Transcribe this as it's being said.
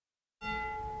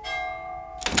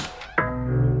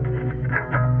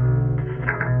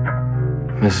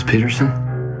Mrs. Peterson?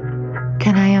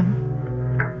 Can I,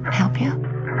 help you?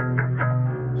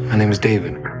 My name is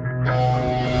David.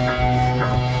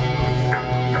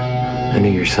 I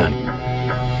knew your son.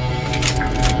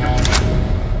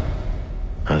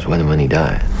 I was with him when he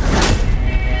died.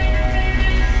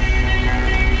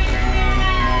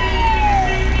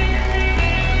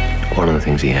 One of the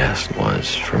things he asked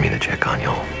was for me to check on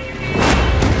y'all.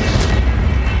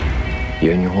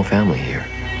 You and your whole family here.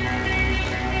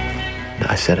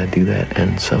 I said I'd do that,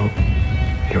 and so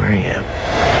here I am.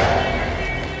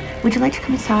 Would you like to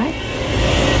come inside?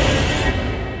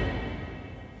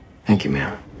 Thank you,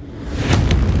 ma'am.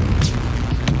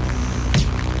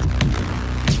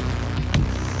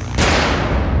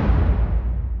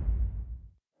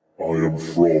 I am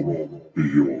from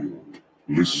beyond.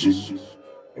 Listen,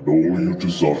 and all you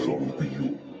desire will be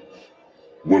yours.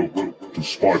 Welcome to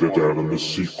Spider-Dan and the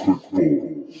Secret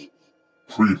Wars.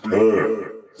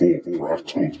 Prepare for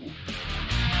battle.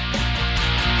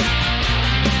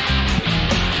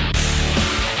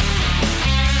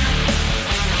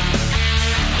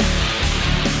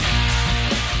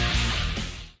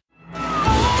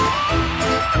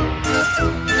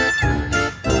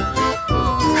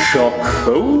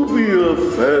 Shockphobia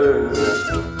Fest.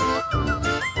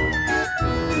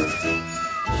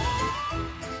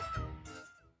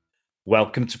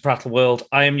 Welcome to Prattle World.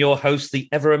 I am your host, the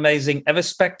ever-amazing,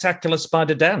 ever-spectacular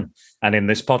Spider-Dan. And in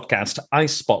this podcast, I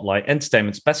spotlight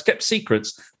entertainment's best-kept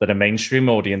secrets that a mainstream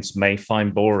audience may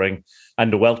find boring.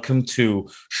 And welcome to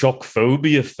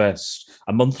Shockphobia Fest,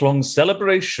 a month-long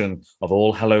celebration of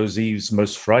All Hallows Eve's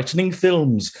most frightening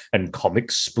films and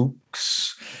comic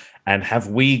spooks. And have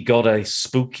we got a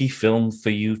spooky film for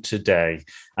you today?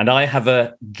 And I have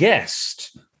a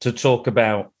guest to talk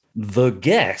about The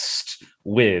Guest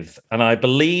with. And I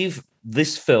believe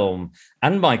this film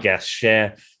and my guest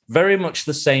share very much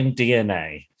the same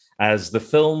DNA, as the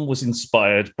film was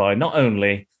inspired by not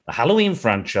only the Halloween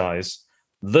franchise,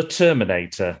 The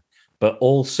Terminator, but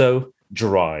also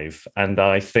Drive. And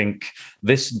I think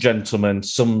this gentleman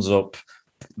sums up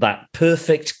that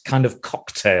perfect kind of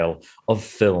cocktail of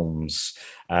films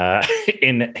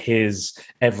in his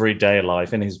everyday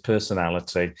life, in his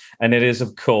personality. And it is,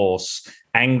 of course,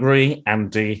 Angry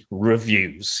Andy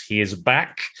Reviews. He is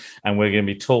back, and we're going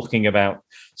to be talking about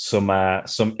some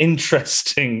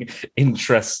interesting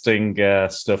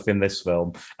stuff in this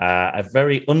film. A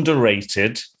very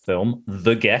underrated film,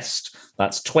 The Guest.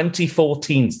 That's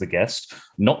 2014's The Guest,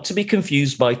 not to be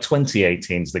confused by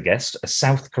 2018's The Guest, a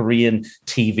South Korean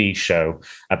TV show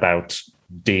about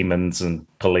demons and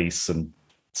police and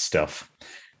stuff.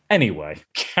 Anyway,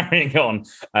 carrying on.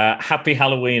 Happy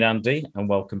Halloween, Andy, and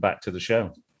welcome back to the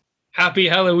show. Happy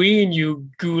Halloween, you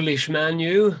ghoulish man,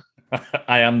 you.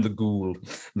 I am the ghoul.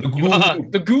 The ghoul, you are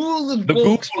the ghoul that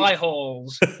walks my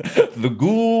halls. The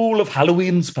ghoul of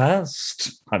Halloween's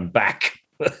past. I'm back.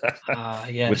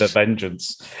 Yes. With a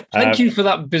vengeance. Thank you for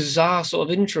that bizarre sort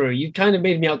of intro. You kind of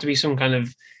made me out to be some kind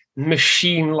of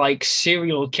machine-like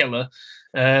serial killer.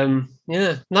 Yeah,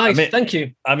 nice. Thank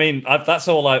you. I mean, that's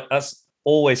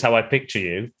always how I picture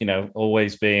you,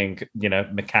 always being,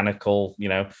 mechanical,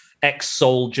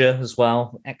 ex-soldier as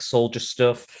well, ex-soldier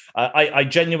stuff. I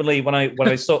genuinely, when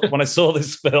I saw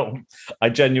this film, I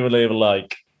genuinely were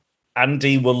like,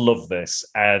 Andy will love this,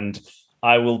 and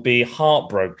I will be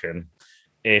heartbroken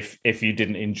if you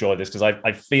didn't enjoy this, because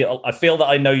I feel that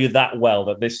I know you that well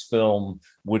that this film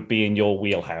would be in your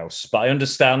wheelhouse. But I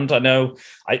understand. I know.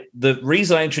 The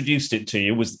reason I introduced it to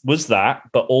you was that,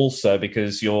 but also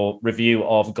because your review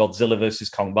of Godzilla vs.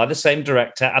 Kong by the same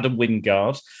director, Adam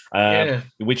Wingard,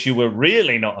 which you were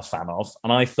really not a fan of,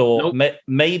 and I thought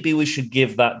maybe we should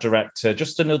give that director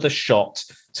just another shot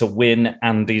to win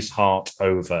Andy's heart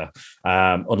over,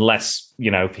 unless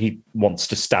he wants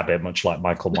to stab him, much like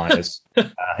Michael Myers.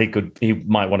 He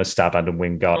might want to stab Adam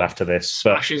Wingard after this.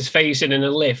 Smash his face in a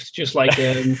lift, just like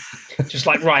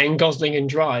Ryan Gosling in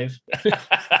Drive.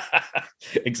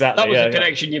 Exactly. That was a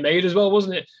connection you made as well,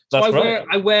 wasn't it? So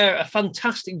I wear a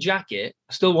fantastic jacket.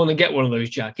 I still want to get one of those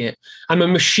jackets. I'm a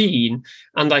machine,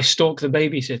 and I stalk the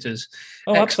babysitters.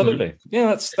 Oh, excellent. Absolutely.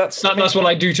 Yeah, that's what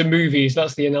I do to movies.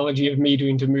 That's the analogy of me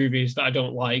doing to movies that I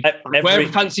don't like. I wear a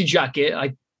fancy jacket.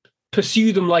 I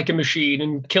pursue them like a machine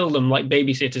and kill them like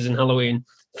babysitters in Halloween.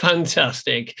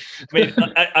 Fantastic. I mean,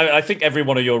 I think every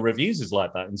one of your reviews is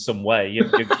like that in some way.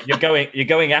 You're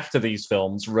going after these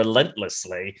films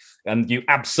relentlessly, and you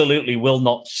absolutely will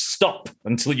not stop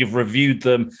until you've reviewed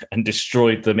them and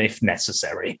destroyed them if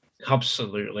necessary.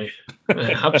 Absolutely.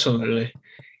 Absolutely.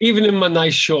 Even in my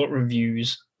nice short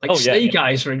reviews, like Snake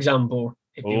Eyes, for example.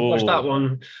 If you watch that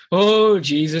one, oh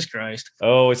Jesus Christ!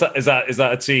 Oh, is that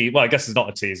a tease? Well, I guess it's not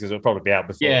a tease because it'll probably be out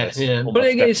before. Yeah, this. yeah. But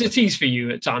it's a tease for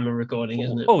you at time of recording,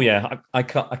 isn't it? Oh yeah, I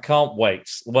can't wait.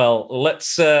 Well,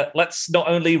 let's not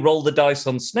only roll the dice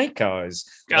on Snake Eyes,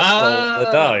 roll the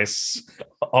dice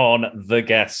on The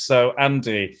Guest. So,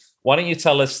 Andy, why don't you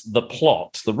tell us the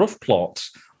rough plot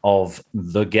of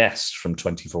The Guest from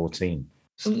 2014?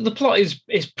 So the plot is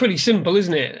pretty simple,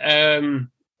 isn't it?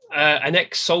 An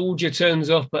ex-soldier turns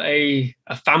up at a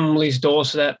family's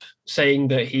doorstep saying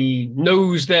that he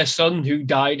knows their son who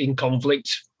died in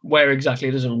conflict. Where exactly,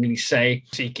 it doesn't really say.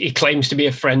 He claims to be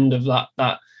a friend of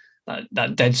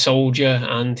that dead soldier,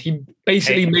 and he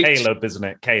basically makes Caleb, isn't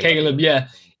it? Caleb, yeah.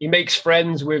 He makes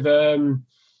friends with sort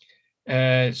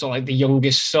of like the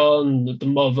youngest son, the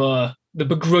mother, the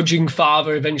begrudging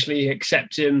father eventually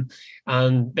accepts him,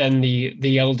 and then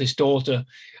the eldest daughter,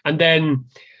 and then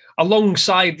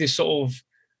alongside this sort of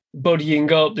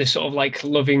buddying up, this sort of like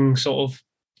loving sort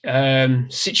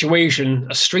of situation,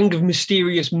 a string of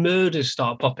mysterious murders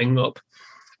start popping up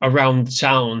around the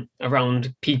town,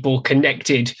 around people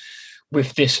connected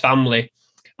with this family.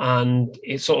 And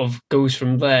it sort of goes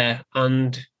from there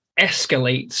and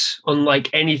escalates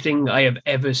unlike anything I have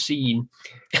ever seen.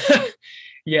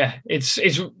 Yeah, it's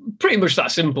pretty much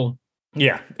that simple.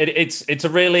 Yeah, it's a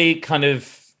really kind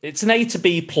of, it's an A to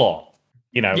B plot.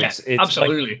 You know, yeah, it's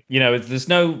absolutely. Like, you know, there's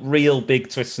no real big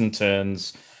twists and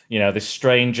turns. You know, this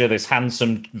stranger, this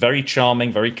handsome, very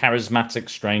charming, very charismatic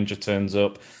stranger turns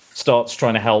up, starts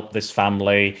trying to help this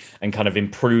family and kind of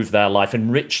improve their life,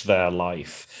 enrich their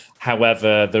life.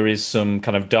 However, there is some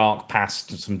kind of dark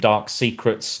past, some dark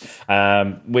secrets,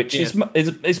 which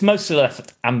is mostly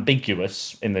left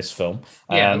ambiguous in this film.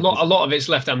 Yeah, a lot of it's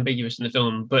left ambiguous in the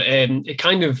film, but it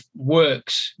kind of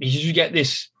works because you get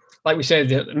this. Like we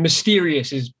said,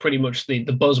 mysterious is pretty much the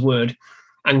buzzword,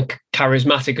 and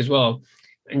charismatic as well.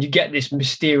 And you get this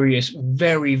mysterious,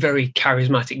 very, very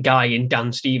charismatic guy in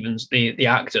Dan Stevens, the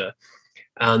actor.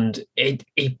 And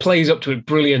he plays up to it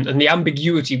brilliant. And the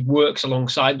ambiguity works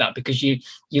alongside that because you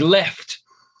left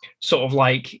sort of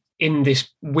like in this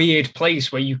weird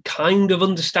place where you kind of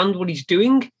understand what he's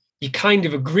doing. You kind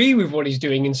of agree with what he's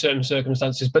doing in certain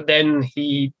circumstances, but then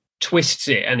he twists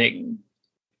it and it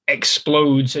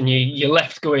explodes, and you're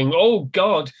left going, oh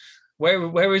God,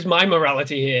 where is my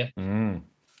morality here?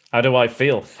 How do I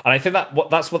feel? And I think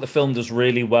that's what the film does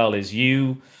really well is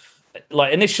you,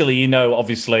 like initially, you know,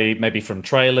 obviously maybe from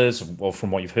trailers or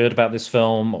from what you've heard about this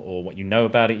film or what you know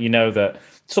about it, you know that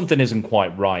something isn't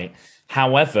quite right.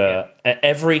 However, at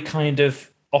every kind of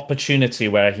opportunity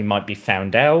where he might be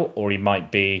found out or he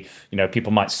might be, you know,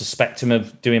 people might suspect him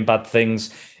of doing bad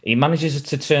things, he manages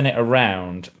to turn it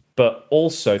around. But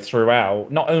also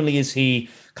throughout, not only is he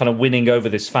kind of winning over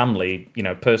this family, you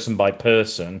know, person by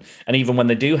person, and even when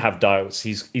they do have doubts,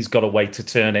 he's got a way to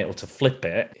turn it or to flip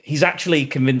it. He's actually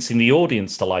convincing the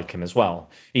audience to like him as well.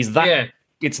 It's that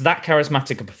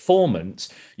charismatic a performance.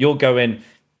 You're going,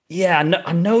 yeah,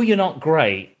 I know you're not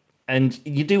great, and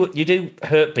you do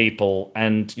hurt people,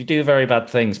 and you do very bad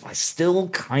things, but I still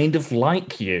kind of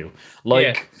like you.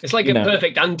 Like, it's like a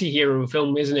perfect anti-hero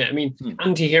film, isn't it? I mean,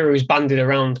 anti-hero is bandied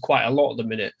around quite a lot at the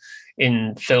minute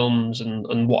in films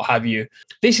and what have you.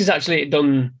 This is actually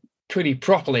done pretty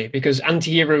properly because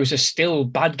anti-heroes are still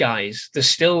bad guys. They're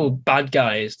still bad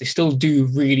guys. They still do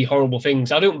really horrible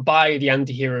things. I don't buy the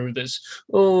anti-hero that's,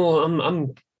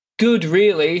 I'm good,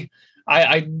 really.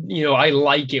 I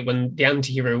like it when the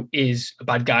anti-hero is a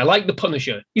bad guy. I like the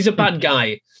Punisher. He's a bad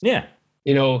guy. Yeah.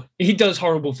 You know, he does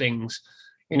horrible things.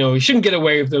 You know, he shouldn't get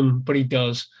away with them, but he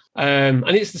does. And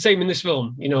it's the same in this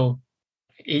film. You know,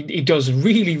 he does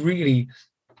really, really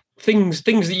things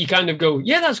that you kind of go,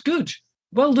 yeah, that's good.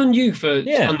 Well done you for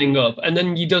standing up. And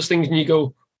then he does things and you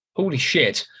go, holy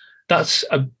shit, that's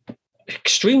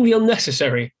extremely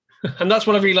unnecessary. And that's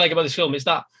what I really like about this film is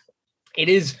that it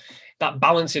is that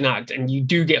balancing act, and you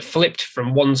do get flipped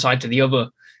from one side to the other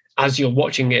as you're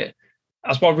watching it.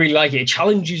 That's what I really like. It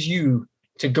challenges you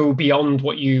to go beyond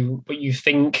what you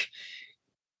think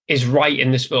is right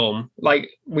in this film.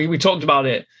 Like we talked about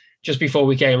it just before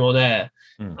we came on air.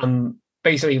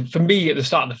 Basically, for me at the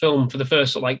start of the film, for the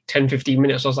first like 10, 15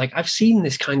 minutes, I was like, I've seen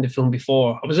this kind of film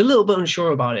before. I was a little bit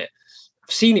unsure about it.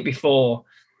 I've seen it before.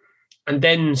 And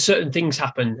then certain things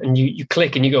happen and you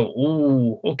click and you go,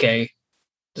 oh, okay.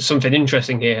 There's something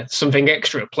interesting here, something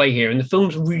extra at play here. And the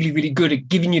film's really, really good at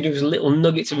giving you those little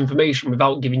nuggets of information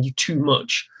without giving you too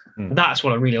much. That's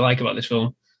what I really like about this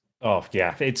film. Oh,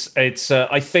 yeah. It's.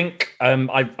 I think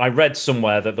I read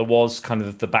somewhere that there was kind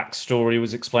of the backstory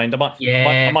was explained.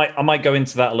 I might go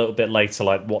into that a little bit later,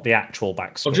 like what the actual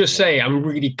backstory I'll just say I'm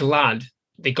really glad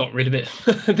they got rid of it.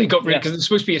 They got rid because it's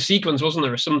supposed to be a sequence, wasn't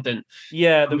there, or something?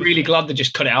 Yeah, I'm really glad they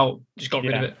just cut it out, just got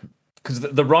rid of it. Because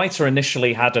the writer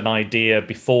initially had an idea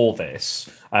before this,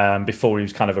 before he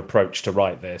was kind of approached to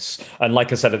write this. And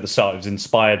like I said at the start, it was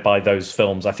inspired by those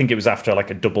films. I think it was after like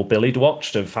a double-billied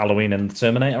watched of Halloween and the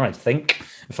Terminator, I think,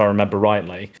 if I remember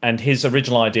rightly. And his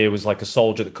original idea was like a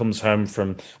soldier that comes home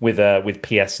with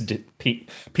PTSD,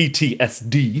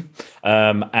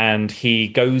 and he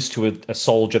goes to a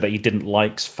soldier that he didn't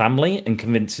like's family and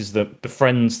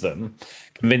befriends them,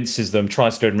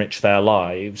 tries to enrich their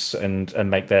lives and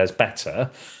make theirs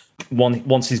better.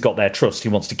 Once he's got their trust, he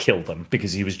wants to kill them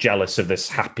because he was jealous of this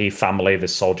happy family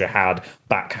this soldier had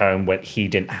back home when he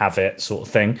didn't have it, sort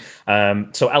of thing.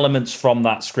 So elements from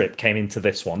that script came into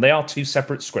this one. They are two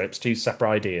separate scripts, two separate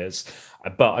ideas,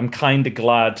 but I'm kind of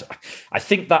glad. I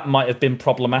think that might have been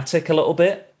problematic a little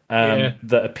bit.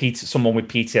 That someone with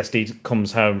PTSD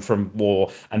comes home from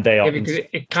war and they are. Because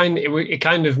it kind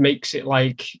of makes it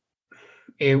like.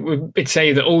 It'd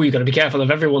say that, you've got to be careful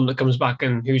of everyone that comes back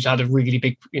and who's had a really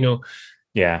big, a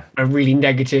really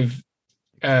negative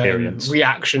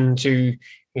reaction to,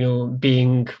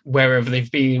 being wherever they've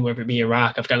been, whether it be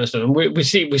Iraq, Afghanistan. And we've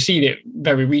seen it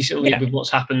very recently with what's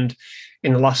happened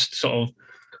in the last sort of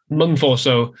month or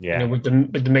so, with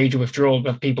the major withdrawal.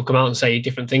 People come out and say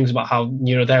different things about how,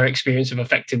 their experience have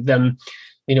affected them,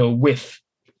 with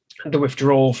the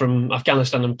withdrawal from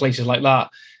Afghanistan and places like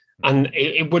that. And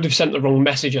it would have sent the wrong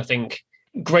message, I think.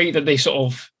 Great that they sort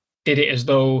of did it as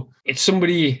though it's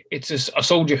a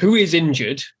soldier who is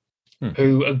injured,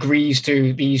 who agrees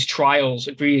to these trials,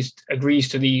 agrees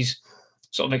to these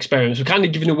sort of experiments. We're kind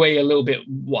of giving away a little bit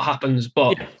what happens,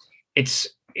 but it's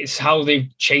how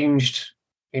they've changed,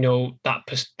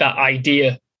 that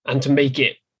idea and to make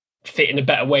it fit in a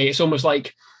better way. It's almost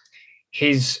like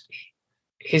his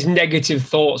negative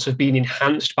thoughts have been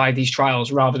enhanced by these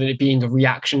trials rather than it being a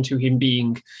reaction to him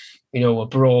being,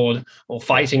 abroad or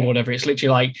fighting or whatever. It's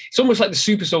literally like, it's almost like the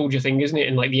super soldier thing, isn't it?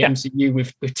 In like the MCU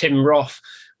with Tim Roth,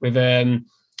 with Emil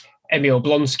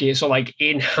Blonsky. So like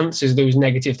it enhances those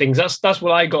negative things. That's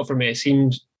what I got from it.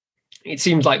 It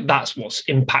seems like that's what's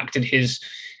impacted his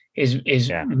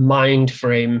mind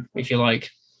frame, if you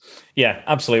like. Yeah,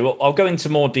 absolutely. Well, I'll go into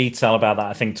more detail about that,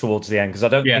 I think, towards the end, because I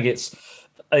don't think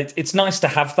it's nice to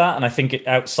have that, and I think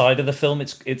outside of the film,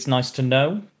 it's nice to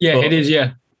know. Yeah, it is.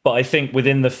 Yeah, but I think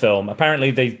within the film,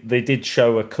 apparently they did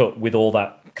show a cut with all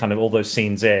that kind of all those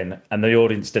scenes in, and the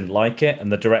audience didn't like it,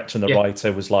 and the director and the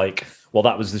writer was like, "Well,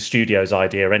 that was the studio's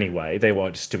idea anyway. They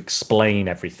wanted us to explain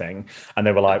everything, and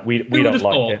they were like, we don't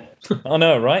like it." I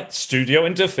know, right? Studio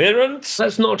interference.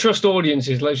 Let's not trust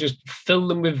audiences. Let's just fill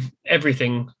them with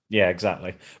everything. Yeah,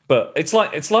 exactly. But it's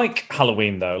like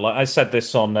Halloween, though. Like I said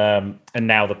this on And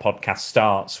Now the Podcast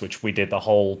Starts, which we did the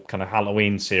whole kind of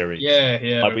Halloween series.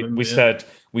 Yeah. Like we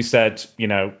said,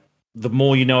 the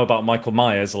more you know about Michael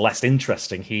Myers, the less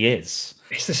interesting he is.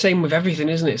 It's the same with everything,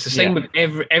 isn't it? It's the same with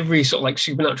every sort of like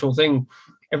supernatural thing,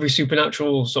 every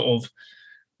supernatural sort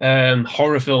of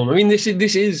horror film. I mean, this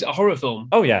is a horror film.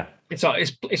 Oh yeah, it's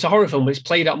a horror film, but it's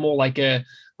played out more like a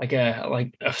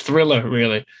thriller,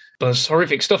 really. There's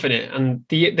horrific stuff in it, and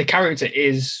the character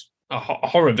is a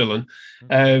horror villain.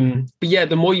 But yeah,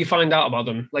 the more you find out about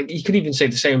them, like you could even say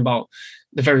the same about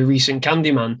the very recent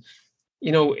Candyman.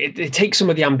 It takes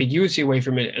some of the ambiguity away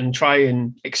from it and try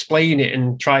and explain it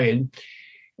and try and,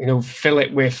 fill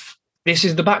it with, this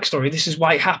is the backstory. This is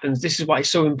why it happens. This is why it's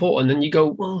so important. And you go,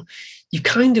 well, you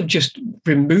kind of just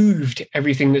removed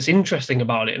everything that's interesting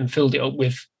about it and filled it up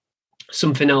with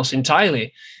something else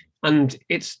entirely. And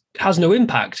it has no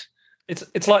impact.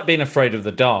 It's like being afraid of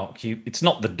the dark. It's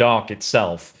not the dark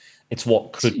itself. It's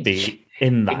what could be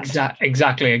in that.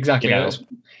 Exactly.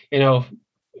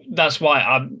 That's why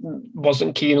I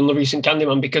wasn't keen on the recent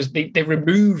Candyman, because they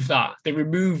remove that. They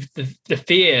remove the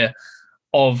fear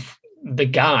of the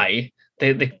guy,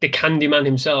 the Candyman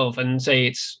himself, and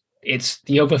say it's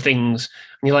the other things.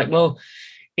 And you're like, well,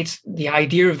 it's the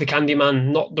idea of the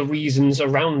Candyman, not the reasons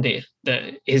around it,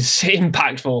 that is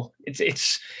impactful.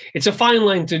 It's a fine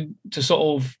line to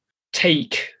sort of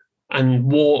take and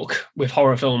walk with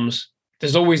horror films.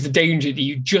 There's always the danger that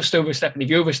you just overstep, and if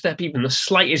you overstep even the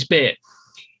slightest bit,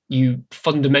 you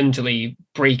fundamentally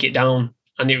break it down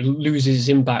and it loses its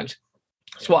impact.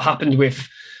 It's what happened with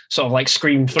sort of like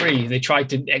Scream 3. They tried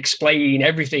to explain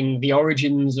everything, the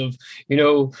origins of,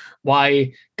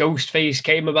 why Ghostface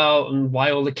came about and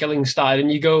why all the killing started.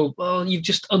 And you go, well, you've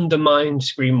just undermined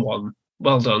Scream 1.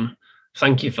 Well done.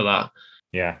 Thank you for that.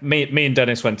 Yeah. Me and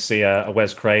Dennis went to see a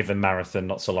Wes Craven marathon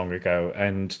not so long ago.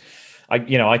 And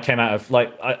I came out of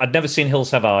like I'd never seen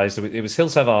Hills Have Eyes. It was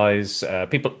Hills Have Eyes,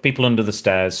 People Under the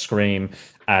Stairs, Scream,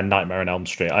 and Nightmare on Elm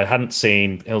Street. I hadn't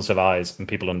seen Hills Have Eyes and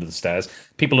People Under the Stairs.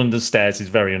 People Under the Stairs is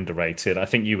very underrated. I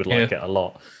think you would like it a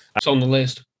lot. It's on the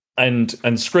list.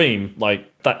 And Scream, like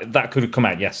that could have come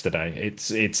out yesterday.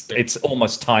 It's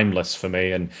almost timeless for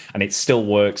me, and it still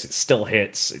works. It still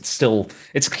hits.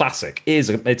 It's classic.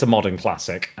 It's a modern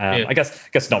classic. I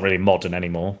guess not really modern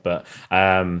anymore, but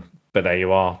there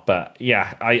you are. But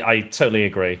yeah, I totally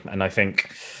agree, and I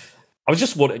think you're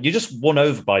just won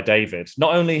over by David.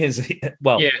 Not only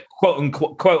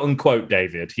quote unquote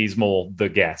David, he's more the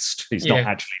guest. He's not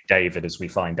actually David, as we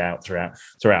find out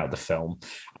throughout the film.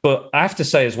 But I have to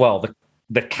say as well,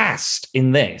 the cast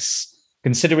in this,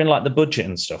 considering like the budget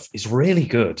and stuff, is really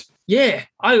good. Yeah,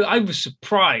 I was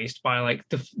surprised by like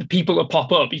the people that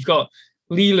pop up. You've got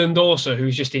Leland also,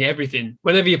 who's just in everything.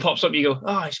 Whenever he pops up, you go,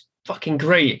 oh, he's fucking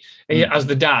great as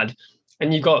the dad.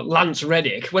 And you've got Lance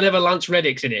Reddick. Whenever Lance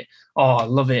Reddick's in it, oh, I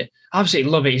love it.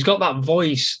 Absolutely love it. He's got that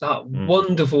voice, that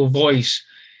wonderful voice.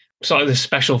 Sort of the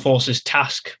Special Forces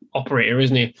task operator,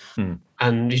 isn't he?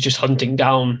 And he's just hunting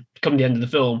down come the end of the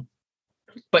film.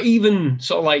 But even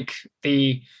sort of like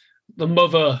the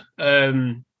mother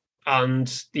and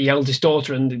the eldest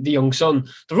daughter and the young son,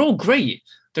 they're all great.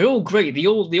 They're all great. They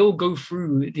all go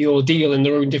through the ordeal in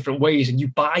their own different ways, and you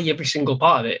buy every single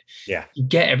part of it. Yeah, you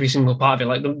get every single part of it.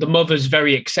 Like the mother's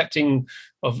very accepting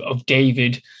of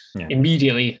David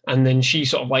immediately, and then she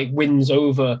sort of like wins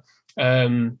over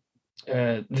the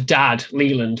dad,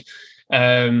 Leland,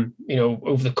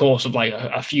 over the course of like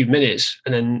a few minutes.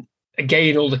 And then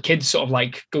again, all the kids sort of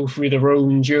like go through their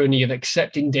own journey of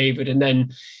accepting David, and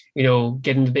then,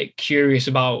 getting a bit curious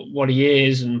about what he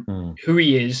is and who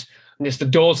he is. And it's the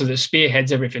daughter that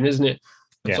spearheads everything, isn't it?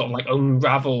 Yeah. Sort of like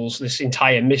unravels this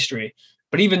entire mystery.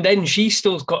 But even then, she's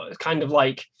still got kind of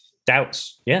like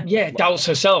doubts. Doubts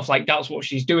herself, like doubts what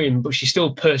she's doing, but she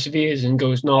still perseveres and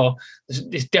goes, no,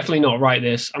 it's definitely not right,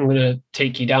 this. I'm going to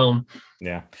take you down.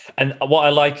 Yeah. And what I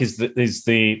like is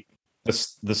the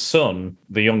son,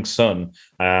 the young son,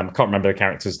 I can't remember the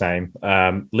character's name.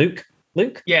 Luke?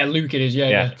 Yeah, Luke it is,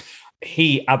 yeah.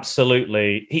 He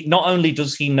not only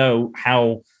does he know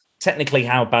how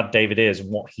bad David is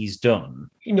and what he's done.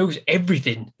 He knows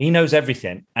everything.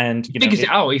 And he figures it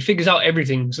out. He figures out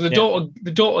everything. So the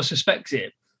daughter suspects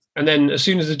it. And then as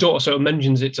soon as the daughter sort of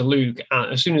mentions it to Luke,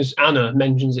 as soon as Anna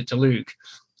mentions it to Luke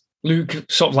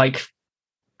sort of like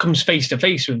comes face to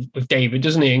face with David,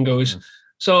 doesn't he? And goes,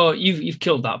 so you've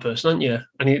killed that person, haven't you?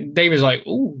 And David's like,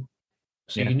 oh,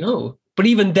 so you know. But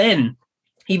even then,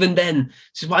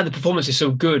 this is why the performance is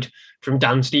so good from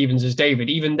Dan Stevens as David.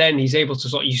 Even then, he's able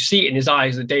to you see it in his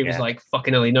eyes that David's like,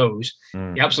 fucking hell, he knows.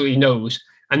 He absolutely knows.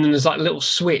 And then there's like a little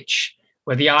switch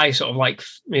where the eye sort of like,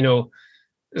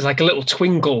 there's like a little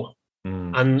twinkle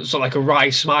and sort of like a wry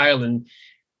smile. And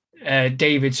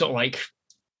David sort of like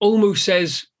almost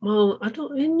says, well, I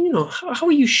don't, how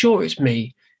are you sure it's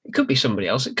me? It could be somebody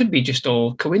else. It could be just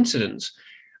all coincidence.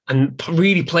 And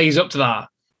really plays up to that.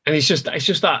 And it's just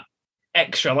that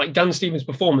extra, like Dan Stevens'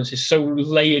 performance is so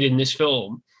layered in this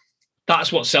film.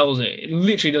 That's what sells it. It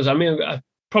literally does. I mean, I'm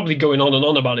probably going on and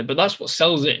on about it, but that's what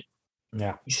sells it.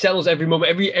 Yeah, he sells every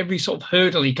moment, every sort of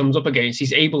hurdle he comes up against.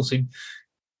 He's able to,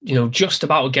 just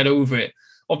about get over it.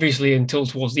 Obviously, until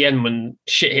towards the end when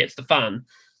shit hits the fan,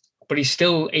 but he's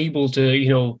still able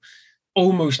to,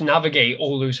 almost navigate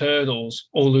all those hurdles,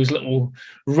 all those little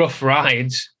rough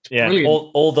rides. It's brilliant.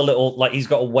 All the little, like, he's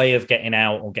got a way of getting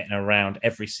out or getting around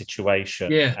every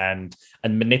situation and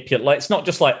manipulate. Like, it's not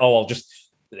just like, oh, it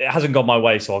hasn't gone my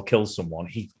way, so I'll kill someone.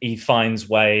 He finds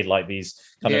way, like these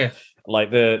kind of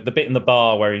like the bit in the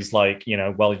bar where he's like,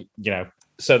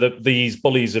 so these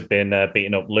bullies have been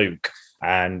beating up Luke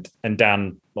and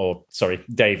Dan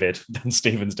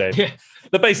Stevens. David.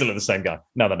 They're basically the same guy.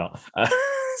 No, they're not.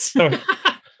 So he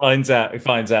finds out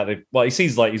that, he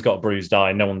sees like he's got a bruised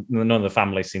eye. None of the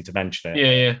family seem to mention it.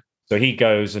 Yeah. So he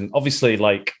goes, and obviously,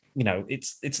 like,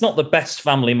 it's not the best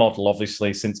family model,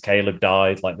 obviously, since Caleb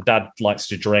died. Like, the dad likes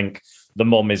to drink, the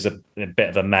mum is a bit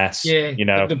of a mess. Yeah,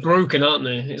 they're broken, aren't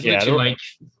they? It's literally like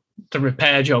the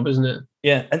repair job, isn't it?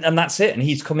 Yeah, and that's it. And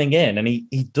he's coming in, and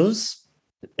he does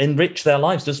enrich their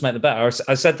lives, does make them better.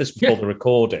 I said this before the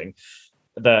recording,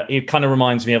 that it kind of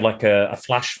reminds me of like a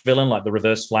Flash villain, like the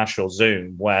Reverse Flash or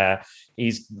Zoom, where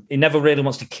he never really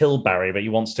wants to kill Barry, but he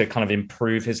wants to kind of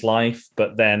improve his life.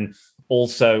 But then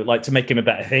also like to make him a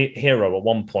better hero at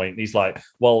one point. He's like,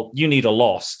 well, you need a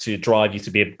loss to drive you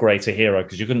to be a greater hero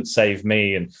because you couldn't save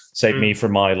me and save me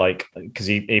from my because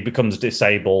he becomes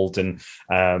disabled and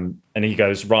he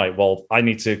goes, right, well, I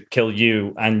need to kill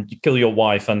you and kill your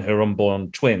wife and her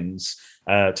unborn twins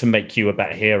to make you a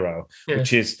better hero,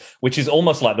 which is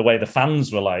almost like the way the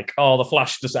fans were like, oh, the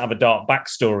Flash doesn't have a dark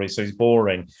backstory, so he's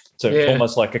boring. So it's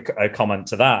almost like a comment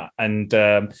to that. And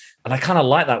I kind of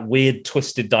like that weird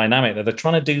twisted dynamic that they're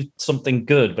trying to do something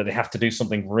good, but they have to do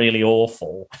something really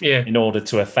awful in order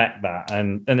to affect that.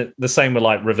 And the same with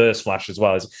like Reverse Flash as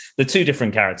well. They're two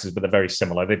different characters, but they're very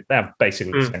similar. They have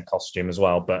basically the same costume as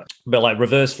well. But like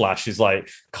Reverse Flash is like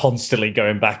constantly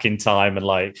going back in time and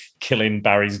like killing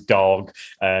Barry's dog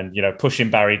and, you know,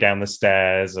 pushing Barry down the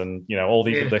stairs and, you know, all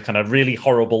these other kind of really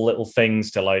horrible little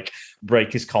things to like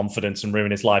break his confidence and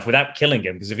ruin his life without killing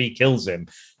him. Because if he kills him,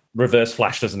 Reverse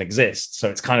Flash doesn't exist. So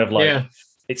it's kind of like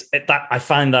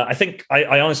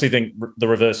I honestly think the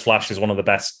Reverse Flash is one of the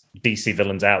best DC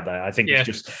villains out there. I think it's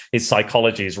just his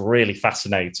psychology is really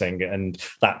fascinating and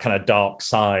that kind of dark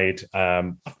side.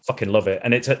 I fucking love it.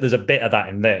 And there's a bit of that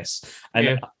in this.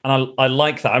 And I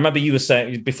like that. I remember you were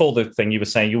saying before the thing, you were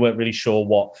saying you weren't really sure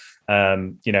what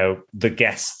the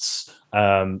guests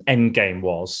end game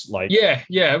was like. I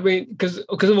mean, because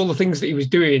of all the things that he was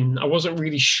doing, I wasn't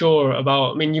really sure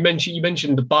about. I mean, you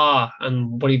mentioned the bar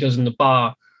and what he does in the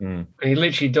bar, and he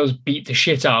literally does beat the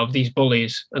shit out of these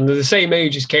bullies, and they're the same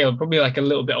age as Caleb, probably like a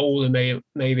little bit older,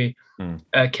 maybe.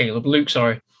 Luke,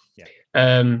 sorry.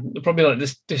 They're probably like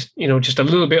this, just a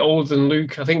little bit older than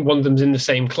Luke. I think one of them's in the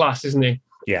same class, isn't he?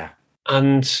 Yeah.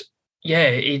 And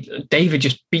David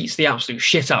just beats the absolute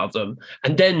shit out of them,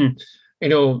 and then,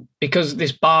 because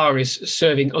this bar is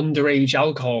serving underage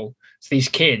alcohol to these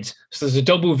kids, so there's a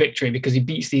double victory because he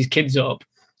beats these kids up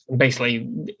and basically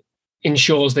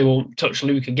ensures they won't touch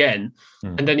Luke again.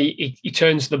 And then he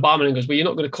turns to the barman and goes, well, you're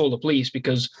not going to call the police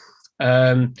because,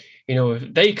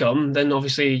 if they come, then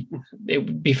obviously it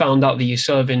would be found out that you're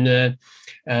serving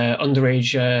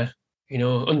underage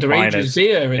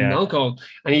beer and alcohol.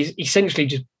 And he essentially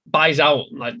just buys out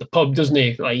like the pub, doesn't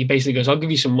he? Like he basically goes, I'll give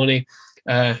you some money.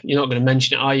 You're not going to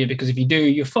mention it, are you? Because if you do,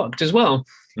 you're fucked as well.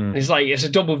 And it's like, it's a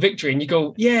double victory. And you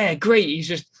go, yeah, great. He's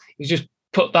just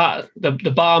put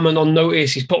the barman on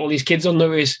notice. He's put all these kids on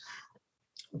notice.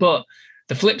 But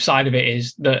the flip side of it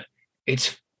is that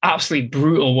it's absolutely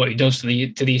brutal what he does to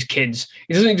these kids.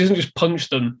 He doesn't just punch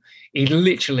them. He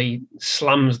literally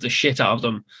slams the shit out of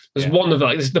them. There's one of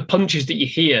there's the punches that you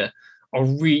hear are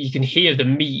you can hear the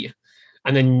meat.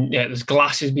 And then there's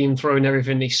glasses being thrown and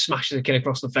everything. He smashes the kid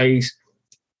across the face.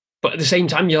 But at the same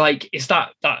time, you're like, it's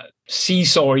that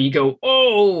seesaw. You go,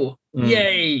 oh,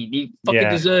 yay, you fucking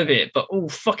deserve it. But oh,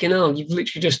 fucking hell, you've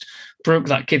literally just broke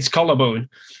that kid's collarbone.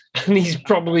 And he's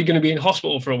probably going to be in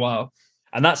hospital for a while.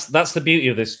 And that's the beauty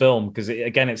of this film, because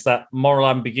again, it's that moral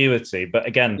ambiguity. But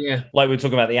again, like we were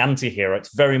talking about the anti-hero,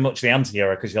 it's very much the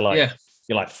anti-hero because you're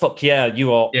like, fuck yeah,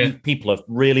 you people are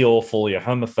really awful. You're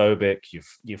homophobic.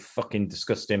 You're fucking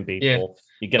disgusting people.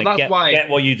 You're gonna get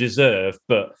what you deserve.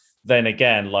 But then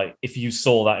again, like if you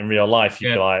saw that in real life,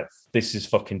 you'd be like, this is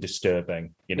fucking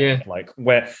disturbing. Like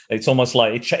where it's almost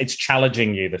like it's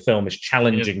challenging you. The film is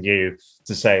challenging you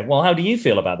to say, well, how do you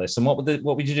feel about this? And what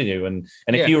would you do? And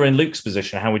if you were in Luke's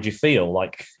position, how would you feel?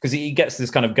 Like, because he gets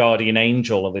this kind of guardian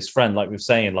angel of this friend, like we were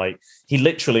saying, like he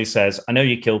literally says, I know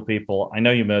you kill people. I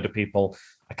know you murder people.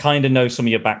 I kind of know some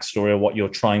of your backstory or what you're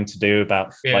trying to do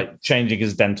about like changing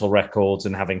his dental records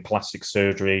and having plastic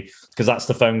surgery, because that's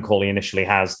the phone call he initially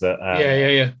has that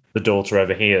the daughter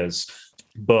overhears.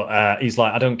 But he's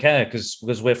like, I don't care because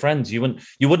we're friends. You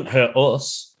wouldn't hurt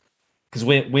us because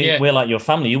we're like your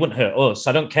family. You wouldn't hurt us.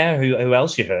 I don't care who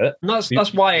else you hurt. And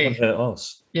that's why you wouldn't hurt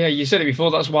us. Yeah, you said it before.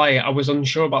 That's why I was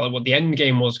unsure about what the end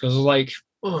game was, because I was like,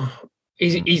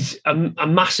 he's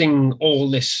amassing all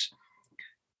this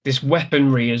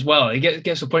weaponry as well. He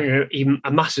gets to the point where he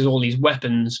amasses all these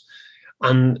weapons,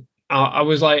 and I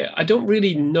was like, I don't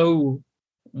really know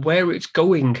where it's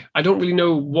going. I don't really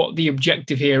know what the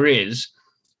objective here is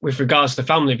with regards to the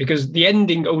family, because the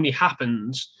ending only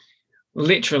happens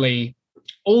literally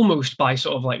almost by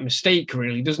sort of like mistake,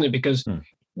 really, doesn't it? Because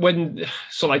when,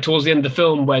 so like towards the end of the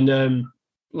film, when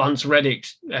Lance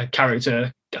Reddick's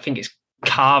character, I think it's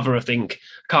Carver, I can't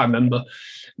remember,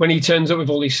 when he turns up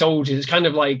with all these soldiers, it's kind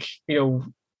of like,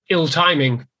 ill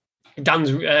timing.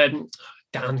 Dan,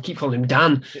 keep calling him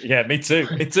Dan. Yeah, me too.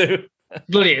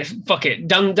 Bloody fuck it.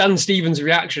 Dan Stevens'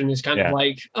 reaction is kind of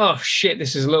like, oh shit,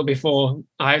 this is a little before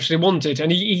I actually wanted. And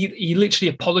he literally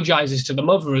apologizes to the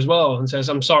mother as well and says,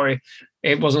 I'm sorry,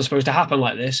 it wasn't supposed to happen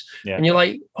like this. Yeah. And you're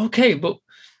like, okay, but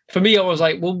for me, I was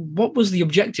like, well, what was the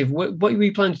objective? What were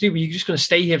you planning to do? Were you just going to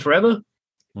stay here forever?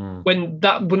 When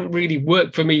that wouldn't really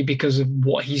work for me because of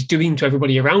what he's doing to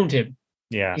everybody around him.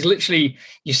 Yeah. He's literally,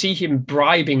 you see him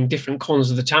bribing different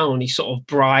corners of the town. He sort of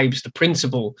bribes the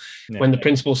principal when the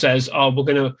principal says, oh, we're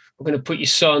going to put your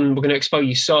son, we're going to expel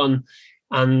your son.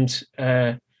 And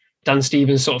Dan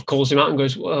Stevens sort of calls him out and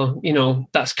goes, well, you know,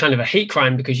 that's kind of a hate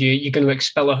crime because you're going to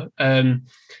expel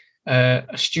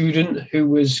a student who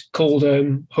was called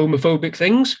homophobic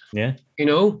things. Yeah. You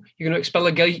know, you're going to expel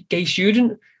a gay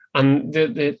student. And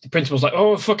the principal's like,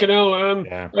 oh, fucking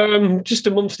hell, just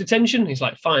a month's detention. He's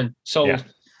like, fine, sold.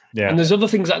 Yeah. And there's other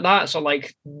things like that. So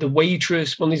like the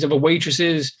waitress, one of these other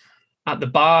waitresses at the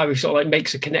bar, he sort of like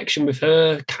makes a connection with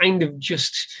her, kind of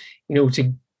just, you know,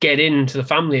 to get into the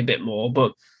family a bit more.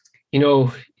 But, you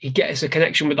know, he gets a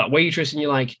connection with that waitress and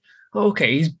you're like, oh,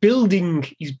 okay, he's building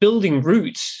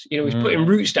roots, you know, he's putting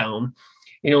roots down.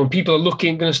 You know, and people are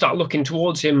going to start looking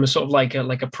towards him as sort of like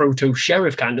a proto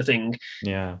sheriff kind of thing.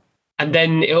 Yeah. And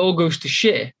then it all goes to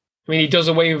shit. I mean, he does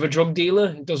away with a drug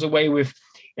dealer, he does away with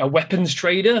a weapons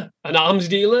trader, an arms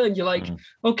dealer, and you're like,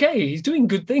 okay, he's doing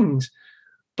good things.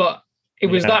 But it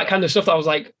was that kind of stuff that I was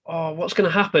like, oh, what's going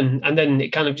to happen? And then it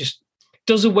kind of just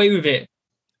does away with it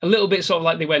a little bit, sort of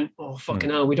like they went, oh, fucking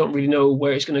hell, we don't really know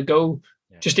where it's going to go.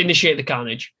 Yeah. Just initiate the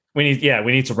carnage. We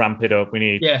need to ramp it up.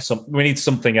 We need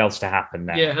something else to happen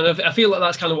now. Yeah, and I feel like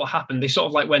that's kind of what happened. They sort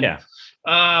of like went,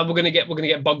 we're gonna get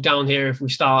bogged down here if we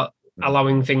start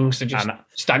allowing things to just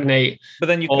stagnate. But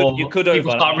then you could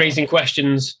people start raising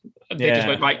questions. They just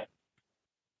went, right,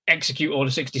 execute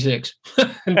Order 66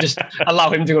 and just allow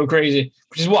him to go crazy,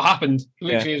 which is what happened.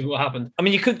 Literally is what happened. I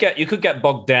mean, you could get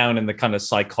bogged down in the kind of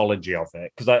psychology of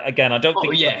it because I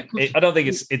don't think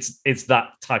it's that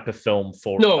type of film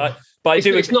for it. But I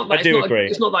do agree.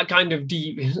 It's not that kind of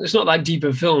deep. It's not that deep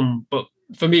of film. But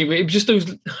for me, it was just those.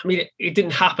 I mean, it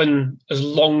didn't happen as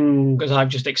long as I've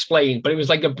just explained. But it was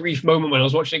like a brief moment when I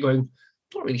was watching it, going, "I'm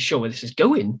not really sure where this is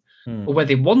going or where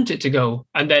they want it to go."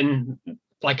 And then,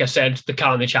 like I said, the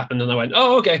carnage happened, and I went,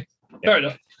 "Oh, okay, fair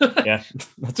enough." Yeah, it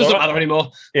doesn't matter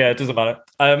anymore. Yeah, it doesn't matter.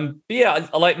 But yeah,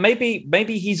 like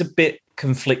maybe he's a bit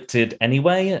conflicted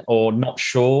anyway, or not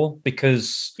sure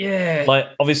because like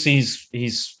obviously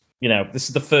he's. You know, this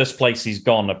is the first place he's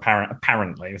gone.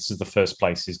 Apparently, this is the first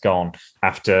place he's gone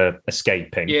after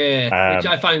escaping. Yeah, which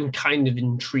I find kind of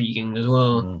intriguing as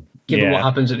well, given what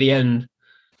happens at the end.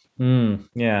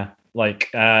 Yeah, like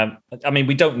I mean,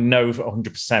 we don't know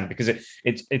 100% because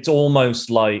it's almost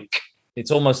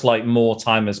like more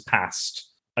time has passed.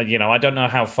 You know, I don't know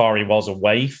how far he was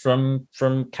away from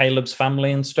Caleb's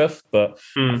family and stuff, but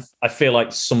I feel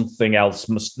like something else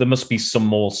there must be some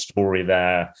more story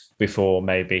there before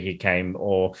maybe he came,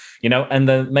 or you know, and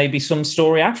then maybe some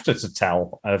story after to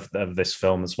tell of this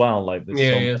film as well. Like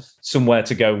there's somewhere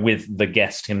to go with the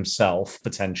guest himself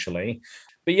potentially.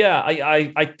 But yeah,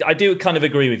 I do kind of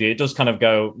agree with you. It does kind of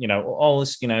go, you know, all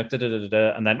this, you know,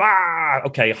 and then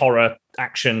okay, horror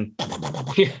action.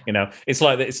 You know, it's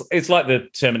like the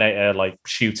Terminator like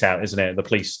shootout, isn't it? The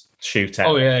police shootout.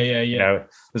 Oh yeah. You know,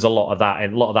 there's a lot of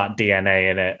that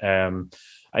DNA in it.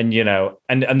 And you know,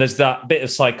 and there's that bit of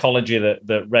psychology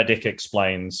that Reddick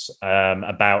explains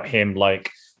about him, like.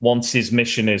 Once his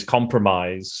mission is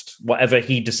compromised, whatever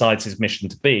he decides his mission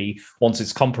to be, once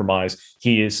it's compromised,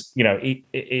 he is, you know, it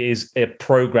is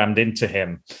programmed into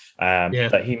him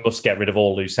that he must get rid of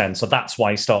all loose ends. So that's why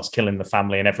he starts killing the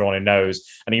family and everyone who knows.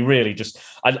 And he really just,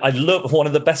 I love one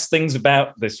of the best things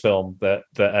about this film that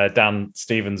Dan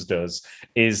Stevens does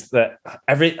is that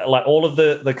all of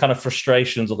the kind of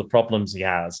frustrations or the problems he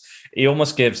has, he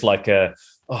almost gives like a,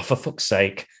 oh, for fuck's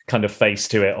sake, kind of face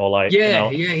to it, or like,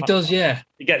 he does,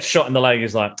 he gets shot in the leg,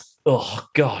 he's like, oh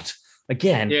god,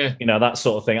 again, you know, that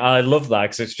sort of thing. I love that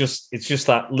because it's just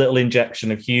that little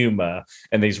injection of humor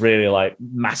in these really like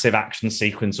massive action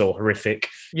sequence or horrific,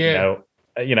 you know,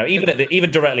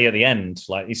 even directly at the end,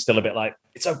 like he's still a bit like,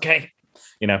 it's okay,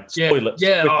 you know, spoilers.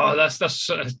 Oh, that's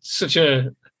such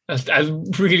a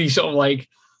really sort of like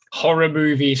horror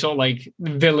movie sort of like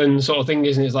villain sort of thing,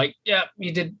 isn't it? It's like, yeah,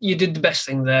 you did the best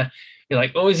thing there. You're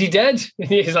like, oh, is he dead? And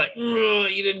he's like, oh,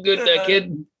 you did good there,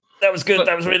 kid. That was good.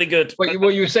 That was really good.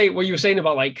 What you were saying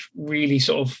about like really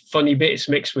sort of funny bits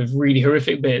mixed with really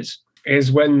horrific bits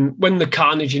is when the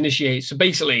carnage initiates. So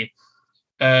basically,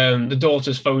 the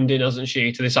daughter's phoned in, hasn't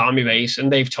she, to this army base,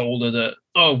 and they've told her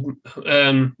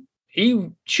that, he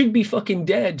should be fucking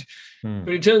dead. But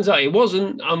it turns out he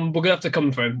wasn't, and we're going to have to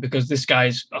come for him because this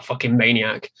guy's a fucking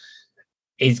maniac.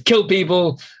 He's killed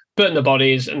people, burnt their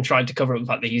bodies, and tried to cover up the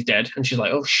fact that he's dead. And she's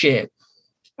like, oh, shit.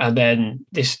 And then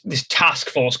this task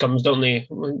force comes, don't they?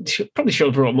 Probably should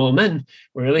have brought more men,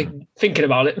 really, thinking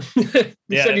about it.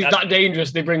 He said he's that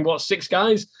dangerous. They bring, 6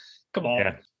 guys? Come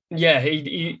on. Yeah,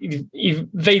 he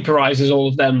vaporizes all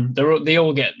of them. They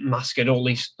all get massacred, all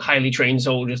these highly trained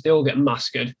soldiers. They all get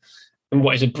massacred in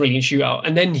what is a brilliant shootout.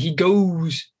 And then he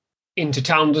goes into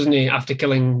town, doesn't he, after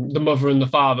killing the mother and the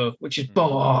father, which is,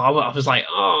 I was like,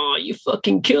 oh, you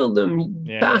fucking killed them,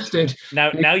 you bastard.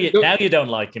 Now you don't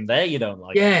like him. There you don't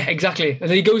like him. Yeah, exactly. And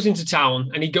then he goes into town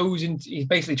and he's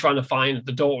basically trying to find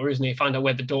the daughter, isn't he? Find out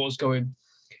where the daughter's going.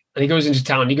 And he goes into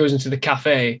town, he goes into the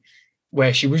cafe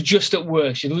where she was just at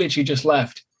work. She literally just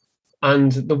left.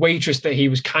 And the waitress that he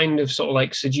was kind of sort of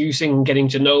like seducing and getting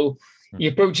to know, he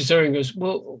approaches her and goes,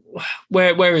 well,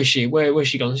 where is she? Where's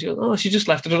she gone? She goes, oh, she just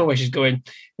left. I don't know where she's going.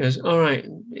 He goes, all right.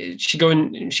 Is she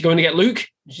going to get Luke?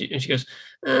 And she goes,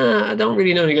 I don't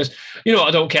really know. And he goes, you know what?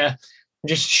 I don't care. And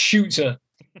just shoots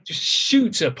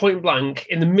her point blank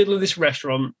in the middle of this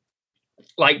restaurant.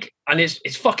 Like, and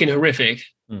it's fucking horrific.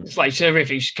 It's like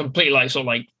horrific. She's completely like, sort of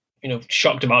like,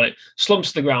 shocked about it, slumps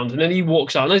to the ground. And then he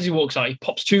walks out. And as he walks out, he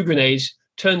pops 2 grenades,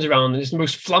 turns around, and it's the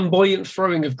most flamboyant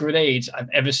throwing of grenades I've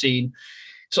ever seen.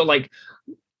 So like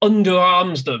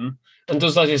underarms them and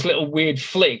does like this little weird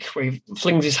flick where he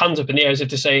flings his hands up in the air as if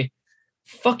to say,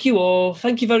 fuck you all,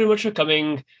 thank you very much for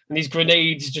coming. And these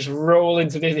grenades just roll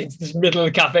into this middle of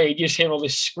the cafe. You just hear all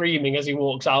this screaming as he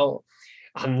walks out.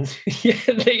 And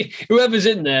whoever's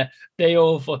in there, they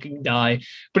all fucking die.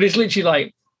 But it's literally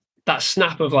like that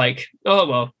snap of like, oh,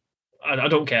 well, I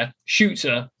don't care. Shoots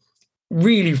her.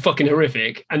 Really fucking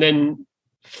horrific. And then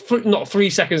not 3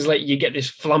 seconds later, you get this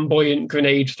flamboyant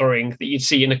grenade throwing that you'd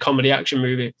see in a comedy action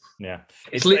movie. Yeah.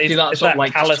 It's literally that sort of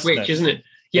like switch, isn't it?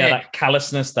 Yeah, that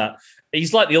callousness, that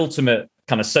he's like the ultimate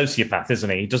kind of sociopath, isn't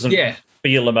he? He doesn't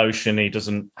feel emotion. He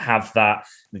doesn't have that,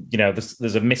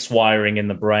 there's a miswiring in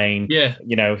the brain. Yeah.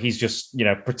 He's just,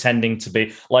 pretending to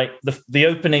be like the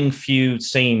opening few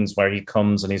scenes where he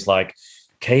comes and he's like,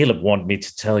 Caleb wanted me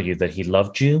to tell you that he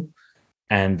loved you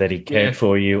and that he cared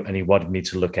for you and he wanted me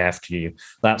to look after you,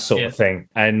 that sort of thing.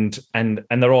 And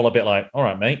they're all a bit like, all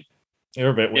right, mate,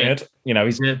 you're a bit weird.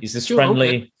 He's this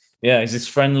friendly. Yeah, he's this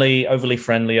friendly, overly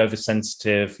friendly,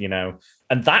 oversensitive,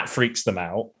 and that freaks them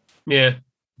out. Yeah.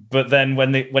 But then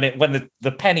when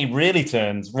the penny really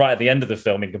turns right at the end of the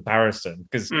film in comparison,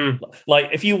 because like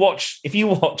if you watch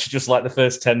just like the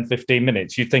first 10, 15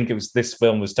 minutes, you'd think this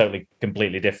film was totally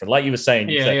completely different. Like you were saying,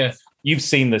 you've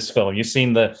seen this film, you've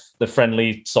seen the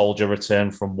friendly soldier return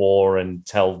from war and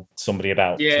tell somebody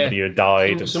about somebody who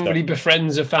died. Somebody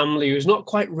befriends a family who's not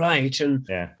quite right and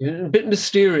a bit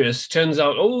mysterious. Turns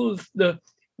out,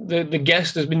 the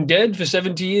guest has been dead for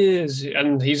 70 years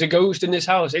and he's a ghost in this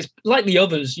house. It's like The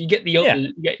Others. You get The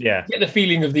Others. You get the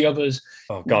feeling of The Others.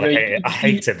 Oh, God, I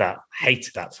hated that.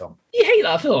 Hated that film. You hate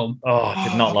that film? Oh, I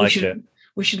did not like it.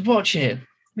 We should watch it.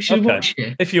 We should watch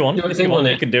it. If you want, you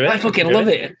can do it. I fucking love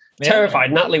it.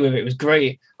 Terrified Natalie with it. It was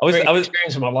great. I was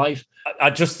experience of my life.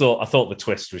 I thought the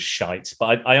twist was shite,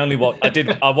 but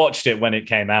I watched it when it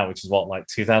came out, which is like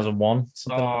 2001.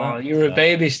 Something like that. You were a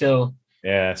baby still.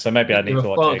 Yeah, so maybe I need to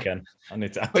watch it again. I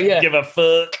need to give a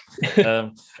fuck.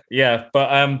 But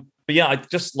I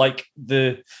just like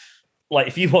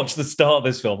if you watch the start of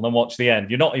this film and then watch the end,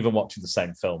 you're not even watching the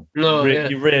same film. No,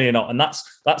 you really are not, and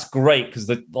that's great because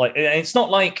it's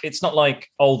not like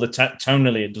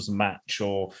tonally it doesn't match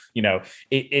or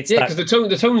it's because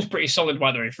the tone's pretty solid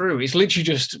right the way through. It's literally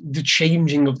just the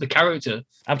changing of the character.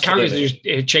 Absolutely. The character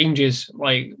it changes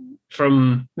like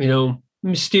from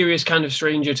mysterious kind of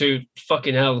stranger to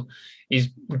fucking hell. He's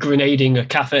grenading a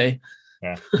cafe.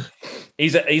 Yeah,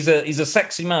 he's a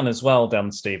sexy man as well,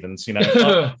 Dan Stevens.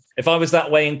 If I was that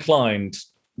way inclined,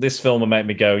 this film would make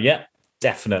me go, yeah,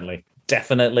 definitely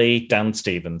Dan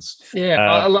Stevens. Yeah,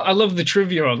 I love the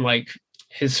trivia on like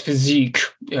his physique.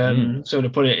 So to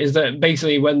put it, is that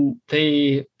basically when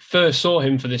they first saw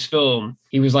him for this film,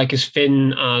 he was like as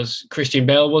thin as Christian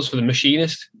Bale was for The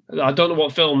Machinist. I don't know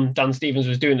what film Dan Stevens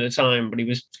was doing at the time, but he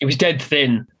was dead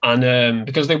thin. And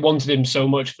because they wanted him so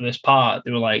much for this part,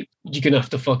 they were like, you're going to have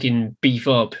to fucking beef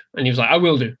up. And he was like, I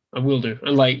will do.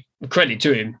 And like, credit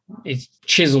to him, he's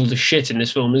chiseled as shit in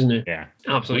this film, isn't he? Yeah.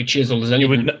 Absolutely chiseled as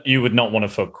anything. You would not want to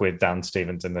fuck with Dan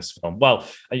Stevens in this film. Well,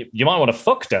 you might want to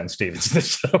fuck Dan Stevens in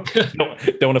this film.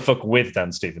 don't want to fuck with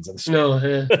Dan Stevens in this film. No,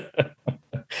 yeah.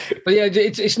 But yeah,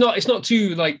 it's not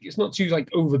too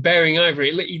overbearing either.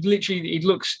 It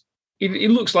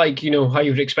looks like how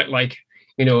you would expect like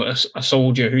a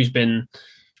soldier who's been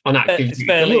on active. It's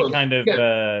fairly kind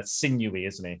of sinewy,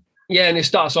 isn't he? Yeah, and it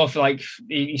starts off like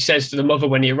he says to the mother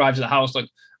when he arrives at the house, like,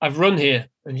 I've run here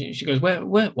And she goes, where,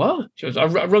 what? She goes, I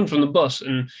run from the bus.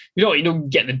 And you don't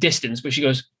get the distance, but she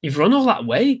goes, you've run all that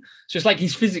way? So it's like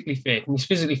he's physically fit, and he's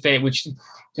physically fit, which,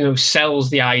 sells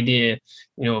the idea,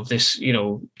 of this,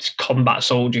 this combat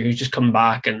soldier who's just come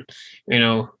back and,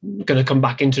 going to come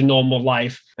back into normal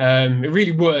life. It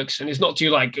really works. And it's not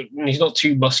too he's not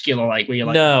too muscular, like where you're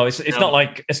like, no, it's not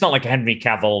like a Henry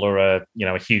Cavill or a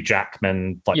Hugh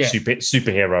Jackman,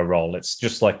 superhero role. It's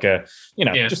just like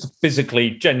just a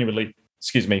physically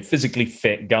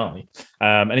fit guy,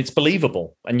 and it's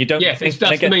believable. And you don't. Yeah, that's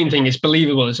the main thing. It's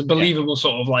believable. It's a believable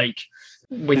sort of like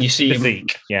when you see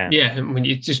physique. Him. Yeah, when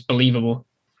it's just believable.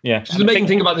 Yeah. So the main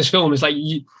thing about this film is like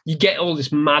you get all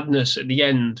this madness at the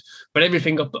end, but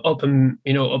everything up and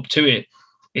up to it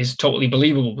is totally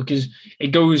believable because it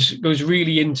goes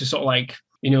really into sort of like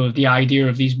the idea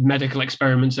of these medical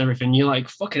experiments and everything. You're like,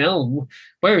 fucking hell,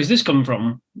 where is this come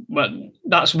from? But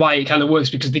that's why it kind of works,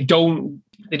 because they don't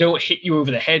hit you over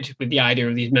the head with the idea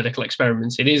of these medical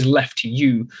experiments. It is left to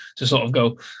you to sort of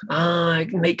go,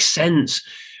 it makes sense.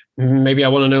 Maybe I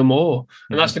want to know more.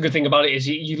 And that's the good thing about it is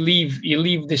you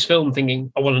leave this film thinking,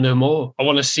 I want to know more. I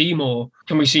want to see more.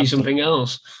 Can we see something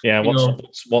else? Yeah.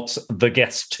 What's The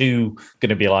Guest 2 going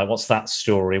to be like? What's that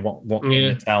story? What can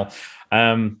you tell?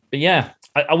 But yeah,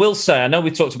 I will say, I know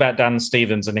we talked about Dan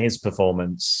Stevens and his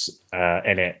performance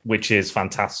in it, which is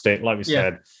fantastic. Like we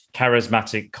said,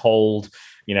 charismatic, cold,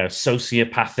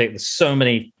 sociopathic. There's so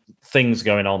many things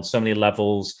going on, so many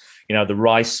levels. The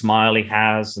wry smile he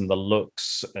has and the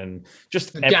looks and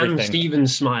just the everything. Dan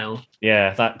Stevens smile.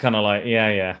 Yeah, that kind of like,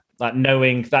 that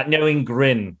knowing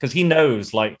grin, because he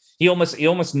knows, like he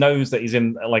almost knows that he's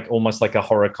in like almost like a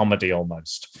horror comedy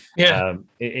almost. Yeah,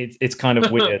 it's kind of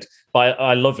weird, but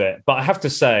I love it. But I have to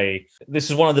say,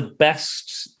 this is one of the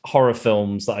best horror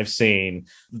films that I've seen.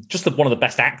 Just one of the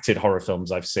best acted horror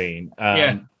films I've seen.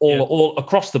 All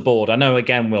across the board. I know,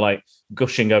 again, we're like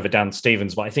gushing over Dan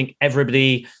Stevens, but I think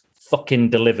everybody fucking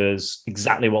delivers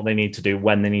exactly what they need to do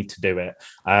when they need to do it.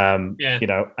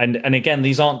 And again,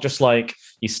 these aren't just like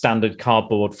your standard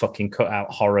cardboard fucking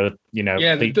cutout horror,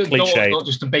 the cliche. Not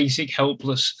just a basic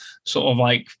helpless sort of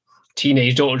like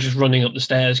teenage daughter just running up the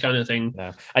stairs kind of thing.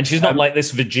 No. And she's not like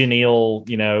this virginal,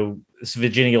 this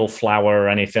virginal flower or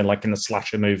anything like in the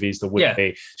slasher movies there would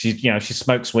be. She's, she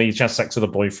smokes weed, she has sex with a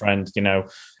boyfriend, she's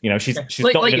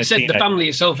like, not like even you said, the family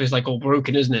itself is like all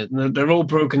broken, isn't it? And they're all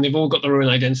broken. They've all got their own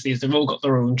identities. They've all got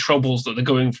their own troubles that they're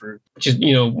going through, which is,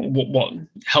 what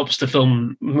helps the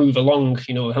film move along,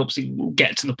 helps it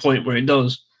get to the point where it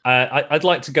does. I'd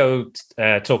like to go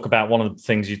talk about one of the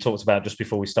things you talked about just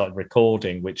before we started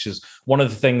recording, which is one of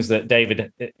the things that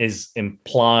David is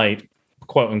implied,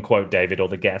 quote unquote, David or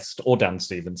the guest or Dan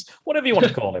Stevens, whatever you want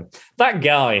to call him, that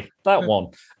guy, that one,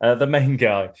 the main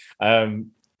guy,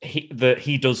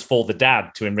 he does for the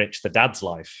dad to enrich the dad's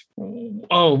life.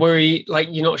 Oh, where he, like,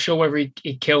 you're not sure whether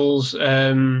he kills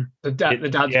the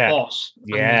dad's boss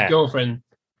and his girlfriend.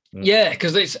 Yeah,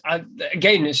 because it's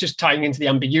just tying into the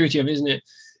ambiguity of, isn't it?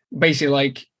 Basically,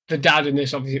 like the dad in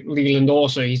this, obviously Leland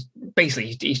also, he's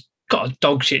got a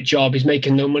dog shit job. He's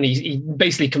making no money. He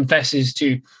basically confesses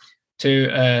to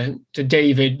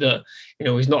David that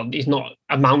he's not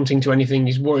amounting to anything.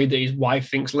 He's worried that his wife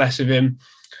thinks less of him.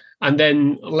 And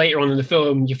then later on in the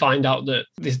film, you find out that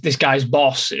this guy's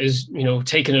boss is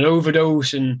taking an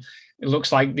overdose, and it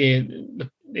looks like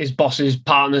his boss's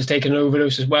partner's taken an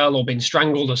overdose as well, or been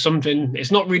strangled or something. It's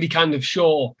not really kind of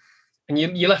sure. And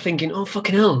you're left thinking, oh,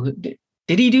 fucking hell, did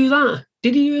he do that?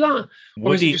 Did he do that?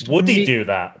 Would he do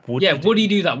that? Would he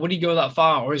do that? Would he go that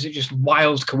far? Or is it just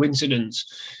wild coincidence?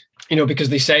 Because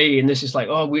they say, and this is like,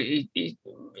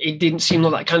 it didn't seem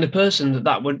like that kind of person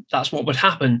that's what would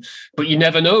happen, but you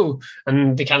never know.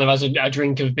 And they kind of has a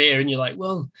drink of beer, and you're like,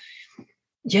 well,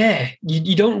 yeah,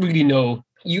 you don't really know.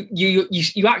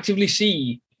 You actively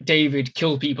see David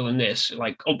kill people in this,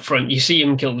 like up front. You see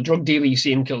him kill the drug dealer, you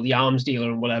see him kill the arms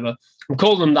dealer and whatever. I'm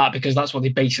calling them that because that's what they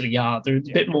basically are. There's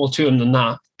a bit more to him than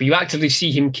that. But you actively see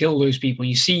him kill those people.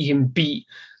 You see him beat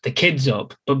the kids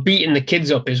up. But beating the kids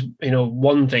up is,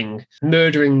 one thing.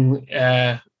 Murdering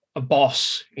a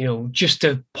boss, just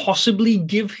to possibly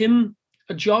give him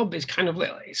a job is kind of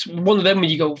like, it's one of them when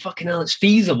you go, fucking hell, it's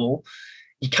feasible.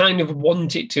 You kind of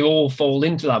want it to all fall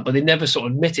into that, but they never sort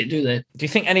of admit it, do they? Do you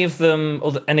think any of them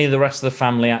or any of the rest of the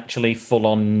family actually full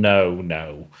on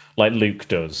no, like Luke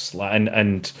does,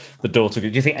 and the daughter? Do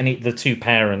you think the two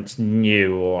parents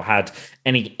knew or had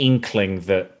any inkling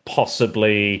that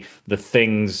possibly the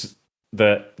things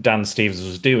that Dan Stevens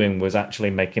was doing was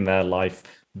actually making their life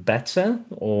better,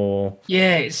 or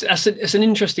it's an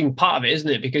interesting part of it, isn't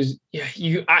it? Because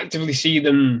you actively see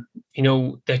them,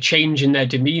 they're changing their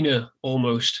demeanor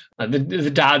almost. Like the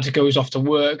dad goes off to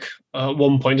work at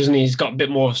one point, doesn't he? He's got a bit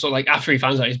more sort of like, after he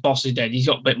finds out his boss is dead, he's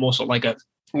got a bit more sort of like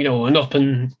an up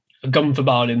and a gumph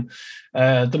about him.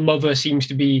 The mother seems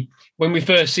to be, when we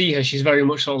first see her, she's very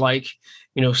much sort of like,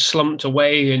 slumped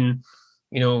away and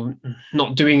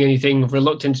not doing anything,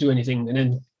 reluctant to do anything, and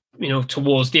then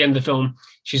towards the end of the film,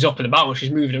 she's up and about, she's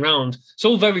moving around. It's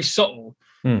all very subtle.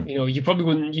 You probably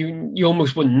wouldn't, you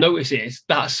almost wouldn't notice it. It's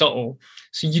that subtle.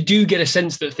 So you do get a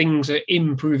sense that things are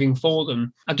improving for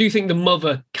them. I do think the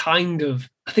mother I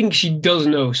think she does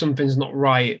know something's not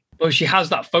right, but she has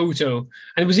that photo.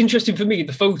 And it was interesting for me,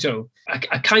 the photo. I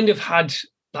kind of had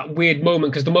that weird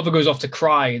moment because the mother goes off to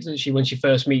cry, doesn't she, when she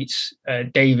first meets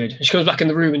David. And she comes back in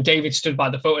the room and David stood by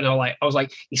the photo, and I was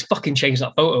like, he's fucking changed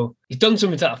that photo. He's done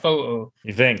something to that photo.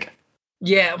 You think?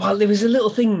 Yeah, well, there was a little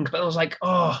thing, but I was like,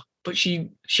 oh, but she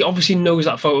obviously knows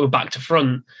that photo back to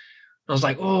front. I was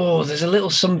like, oh, there's a little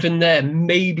something there.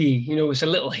 Maybe, it's a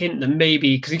little hint that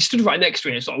maybe, because he stood right next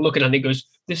to it, sort of looking at it, goes,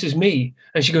 this is me.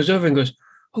 And she goes over and goes,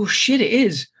 oh shit, it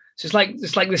is. So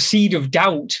it's like the seed of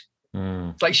doubt.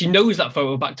 It's like she knows that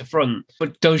photo back to front,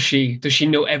 but does she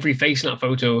know every face in that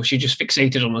photo? Or is she just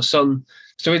fixated on her son?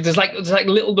 So there's like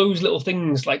those little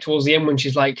things, like towards the end when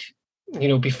she's like,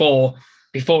 before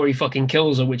he fucking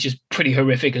kills her, which is pretty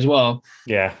horrific as well.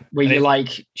 Yeah. Where you're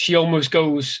like, she almost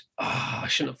goes, I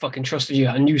shouldn't have fucking trusted you.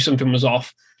 I knew something was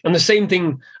off. And the same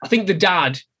thing, I think the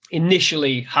dad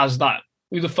initially has that,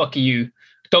 who the fuck are you?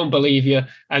 Don't believe you.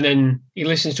 And then he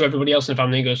listens to everybody else in the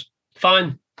family and goes,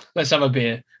 fine, let's have a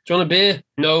beer. Do you want a beer?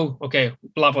 No? Okay,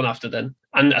 we'll have one after then.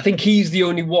 And I think he's the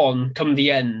only one come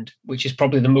the end, which is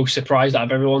probably the most surprised out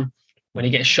of everyone, when he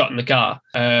gets shot in the car.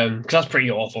 Because that's pretty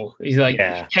awful. He's like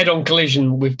head-on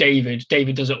collision with David.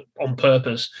 David does it on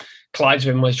purpose. Collides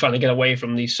with him when he's trying to get away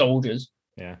from these soldiers.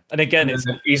 Yeah. And again,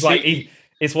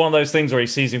 it's one of those things where he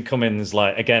sees him come in and is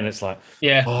like, again, it's like,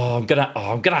 I'm gonna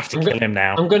have to kill him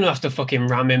now. I'm gonna have to fucking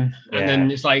ram him. And then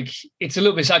it's like, it's a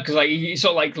little bit sad because like he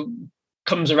sort of like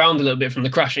comes around a little bit from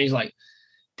the crash and he's like,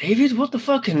 David, what the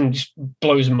fuck? And just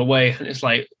blows him away. And it's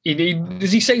like,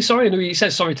 does he say sorry? No, he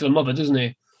says sorry to the mother, doesn't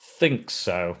he? Think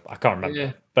so. I can't remember.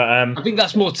 Yeah. But I think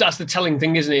that's the telling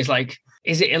thing, isn't it? It's like,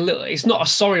 it's not a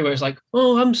sorry where it's like,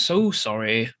 oh, I'm so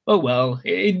sorry. Oh, well,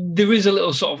 there is a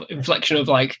little sort of inflection of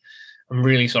like, I'm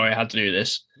really sorry I had to do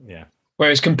this. Yeah.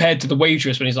 Whereas compared to the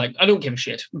waitress, when he's like, I don't give a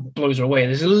shit, blows her away.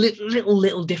 There's a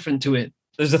little different to it.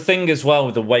 There's a thing as well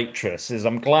with the waitress is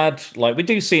I'm glad, like we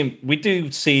do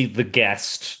see the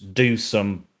guest do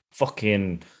some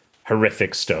fucking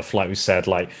horrific stuff, like we said,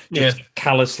 like just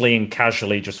callously and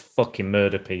casually just fucking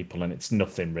murder people, and it's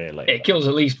nothing really. It kills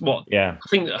at least what? Yeah,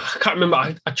 I can't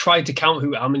remember. I tried to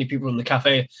count how many people in the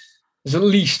cafe. There's at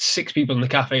least 6 people in the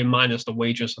cafe minus the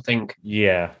waitress, I think.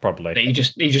 Yeah, probably. He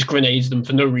just grenades them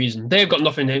for no reason. They've got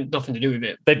nothing to do with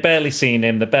it. They've barely seen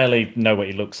him. They barely know what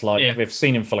he looks like. Yeah. They've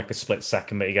seen him for like a split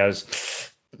second, but he goes,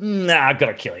 nah, I've got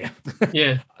to kill you.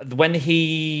 Yeah. When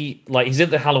he's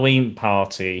at the Halloween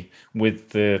party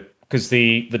with because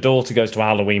the daughter goes to a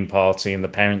Halloween party and the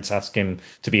parents ask him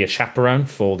to be a chaperone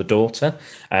for the daughter.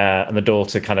 And the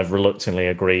daughter kind of reluctantly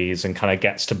agrees and kind of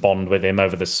gets to bond with him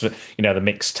over the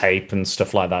mixtape and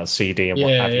stuff like that, CD and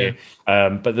what have you.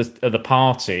 But at the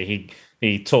party,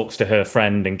 he talks to her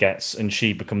friend and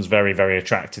she becomes very, very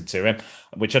attracted to him,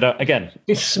 which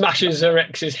he smashes her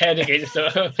ex's head against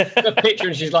her picture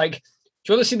and she's like,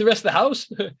 do you want to see the rest of the house?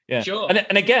 Yeah, sure.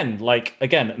 And again,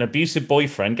 an abusive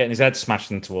boyfriend getting his head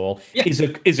smashed into the wall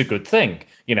is a good thing,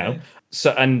 Yeah.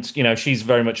 So, and she's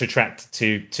very much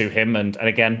attracted to him, and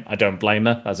again, I don't blame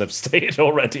her, as I've stated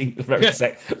already.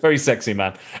 Very sexy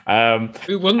man.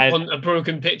 Who wouldn't want a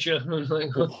broken picture? Like,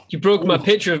 you broke my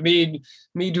picture of me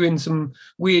doing some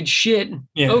weird shit.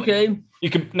 Yeah. Okay. You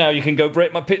can go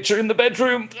break my picture in the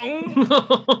bedroom.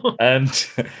 And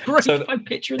break my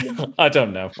picture in the bedroom. I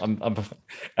don't know.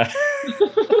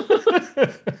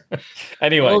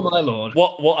 Anyway, oh my lord.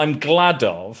 What I'm glad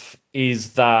of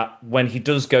is that when he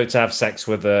does go to have sex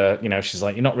with her, she's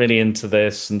like, you're not really into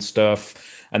this and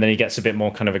stuff. And then he gets a bit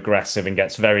more kind of aggressive and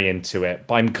gets very into it.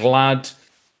 But I'm glad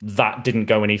that didn't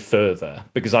go any further,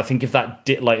 because I think if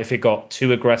it got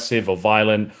too aggressive or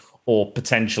violent or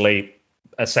potentially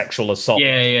a sexual assault,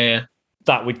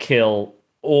 that would kill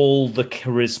all the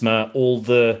charisma, all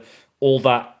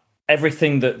that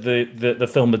everything that the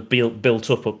film had built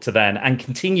up to then and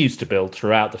continues to build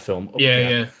throughout the film.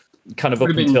 Kind of up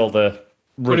until the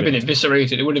would have been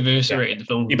eviscerated. It would have eviscerated the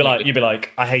film. You'd be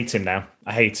like, I hate him now.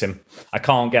 I hate him. I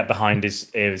can't get behind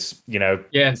his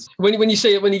Yeah. When you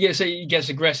say it, when he gets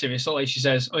aggressive, it's not like she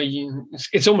says,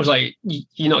 it's almost like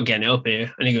you're not getting it up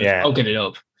here, and he goes, I'll get it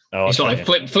up. Oh, he sort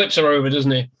of flips her over,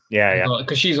 doesn't he? Yeah.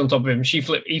 Because she's on top of him. He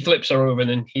flips her over, and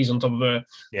then he's on top of her.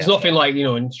 Yeah. There's nothing like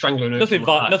in strangling her. Nothing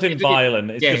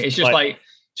violent. It's just like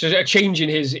a change in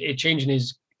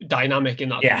his dynamic in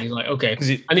that thing. He's like, okay,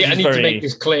 I need to make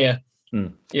this clear.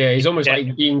 Yeah, he's almost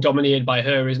like being dominated by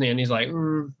her, isn't he? And he's like,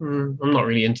 I'm not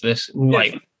really into this.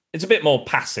 Like, it's a bit more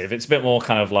passive. It's a bit more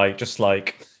kind of like just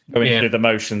like going through the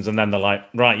motions, and then they're like,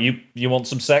 right, you want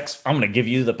some sex? I'm going to give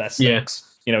you the best sex.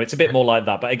 It's a bit more like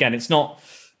that. But again, it's not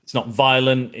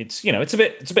violent. It's it's a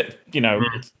bit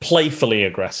it's playfully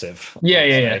aggressive.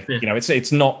 Yeah.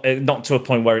 It's not to a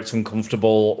point where it's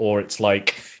uncomfortable, or it's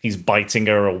like he's biting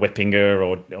her or whipping her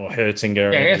or hurting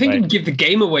her. Yeah, I think it'd give the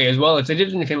game away as well. If they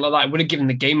did anything like that, it would have given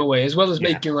the game away, as well as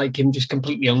making like him just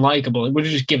completely unlikable. It would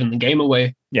have just given the game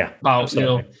away. Yeah, about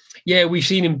we've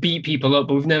seen him beat people up,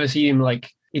 but we've never seen him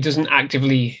like he doesn't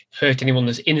actively hurt anyone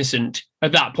that's innocent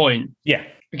at that point. Yeah.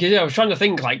 Because I was trying to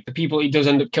think, like, the people he does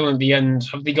end up killing at the end,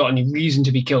 have they got any reason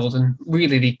to be killed? And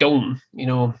really, they don't.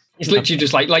 It's literally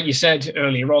just like you said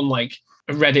earlier on, like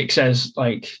Reddick says,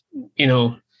 like,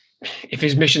 if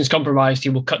his mission's compromised, he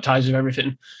will cut ties with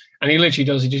everything, and he literally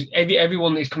does. He just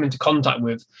everyone that he's come into contact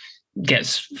with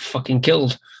gets fucking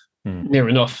killed, near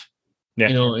enough.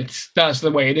 Yeah, that's the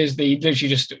way it is. He literally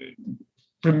just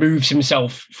removes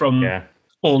himself from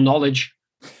all knowledge.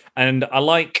 And I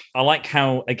like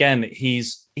how, again,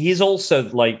 he's also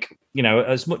like,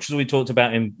 as much as we talked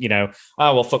about him,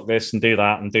 fuck this and do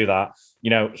that.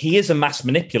 He is a mass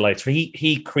manipulator.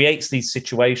 He creates these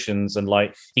situations, and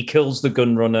like he kills the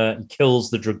gun runner, he kills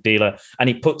the drug dealer, and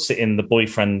he puts it in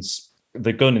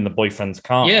the gun in the boyfriend's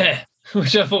car. Yeah,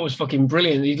 which I thought was fucking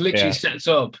brilliant. He literally sets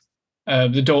up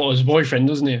the daughter's boyfriend,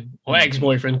 doesn't he? Or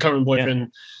ex-boyfriend, current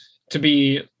boyfriend, to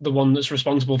be the one that's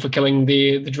responsible for killing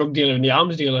the drug dealer and the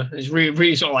arms dealer. It's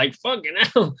really sort of like, fucking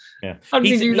hell. Yeah. How did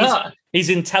he do that? He's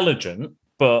intelligent,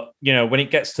 but, when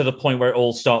it gets to the point where it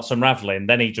all starts unraveling,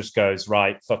 then he just goes,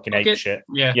 right, fucking ape shit.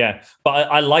 Yeah. Yeah.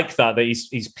 But I like that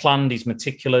he's planned, he's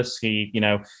meticulous,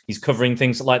 he's covering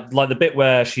things like the bit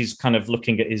where she's kind of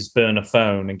looking at his burner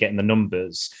phone and getting the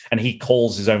numbers, and he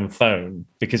calls his own phone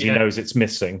because he knows it's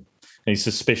missing. And he's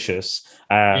suspicious,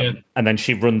 and then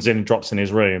she runs in and drops in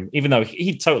his room, even though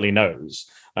he totally knows,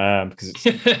 because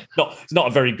it's not a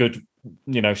very good,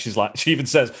 she's like, she even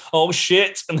says, "Oh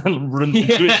shit," and then runs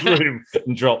into his room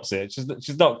and drops it.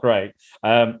 She's not great.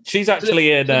 She's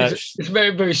actually in. It's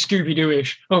very, very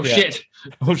Scooby-Doo-ish. Oh shit!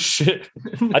 Oh shit!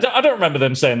 I don't remember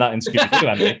them saying that in Scooby-Doo,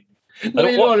 Andy. No,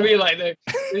 you know what I mean? Like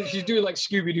she's doing like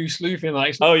Scooby-Doo sleuthing.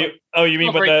 Like, you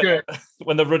mean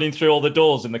when they're running through all the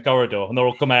doors in the corridor and they're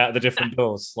all coming out of the different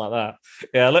doors like that?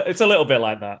 Yeah, it's a little bit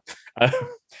like that.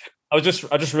 I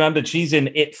just remembered she's in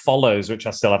It Follows, which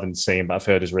I still haven't seen, but I've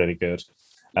heard is really good.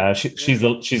 She's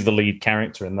the lead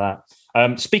character in that.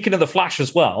 Speaking of The Flash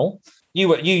as well,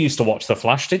 you used to watch The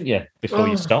Flash, didn't you? Before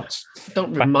you stopped.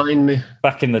 Don't remind me.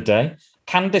 Back in the day,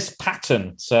 Candice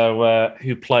Patton,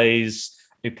 who plays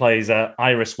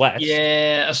Iris West.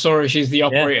 Yeah, I saw her. She's the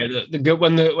operator. Yeah.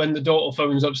 When the daughter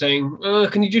phones up saying,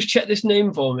 "Can you just check this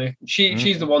name for me?"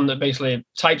 She's the one that basically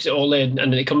types it all in,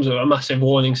 and then it comes with a massive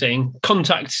warning saying,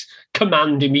 "Contacts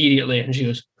command immediately." And she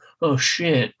goes, "Oh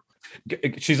shit."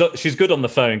 She's good on the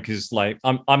phone because like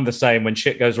I'm the same. When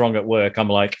shit goes wrong at work, I'm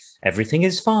like, everything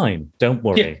is fine. Don't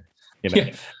worry.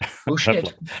 Yeah. Oh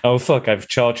shit! Oh fuck! I've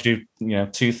charged you,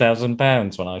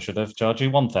 £2,000 when I should have charged you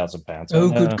 £1,000.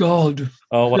 Oh good God!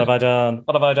 Oh, what have I done?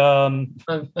 What have I done?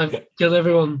 I've killed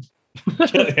everyone.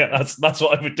 Yeah, that's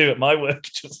what I would do at my work.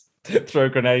 Just throw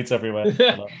grenades everywhere.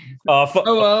 Fuck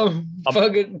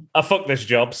it. I fucked this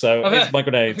job, so it's my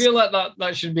grenades. I feel like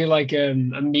that should be like a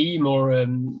meme or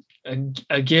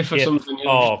a GIF or something.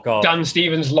 Oh God! Dan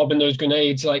Stevens lobbing those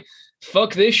grenades like,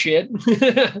 fuck this shit.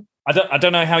 I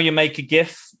don't know how you make a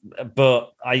GIF,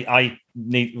 but I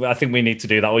think we need to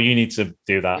do that, or you need to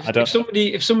do that.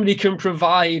 If somebody can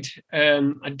provide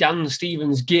a Dan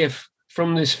Stevens GIF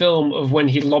from this film of when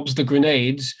he lobs the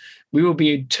grenades, we will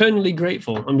be eternally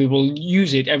grateful, and we will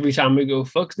use it every time we go,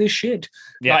 fuck this shit.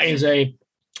 Yes.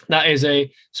 That is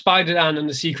a Spider-Dan and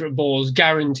the Secret Balls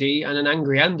guarantee, and an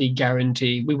Angry Andy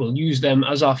guarantee. We will use them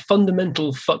as our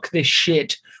fundamental fuck this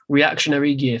shit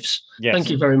reactionary GIFs. Yes. Thank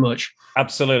you very much.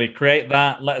 Absolutely. Create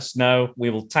that. Let us know. We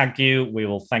will tag you. We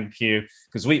will thank you,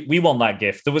 because we want that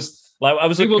GIF. We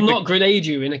will not grenade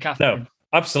you in a cafe. No,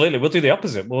 absolutely. We'll do the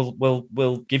opposite.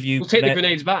 We'll give you. We'll take the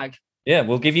grenades back. Yeah,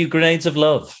 we'll give you grenades of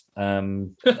love,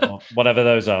 or whatever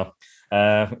those are.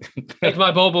 Take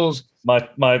my baubles.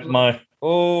 My.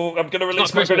 Oh, I'm going to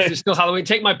release my grenade. It's still Halloween.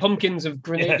 Take my pumpkins of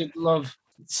grenaded love.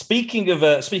 Speaking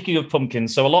of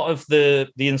pumpkins, so a lot of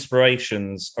the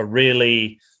inspirations are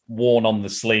really worn on the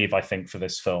sleeve, I think, for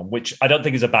this film, which I don't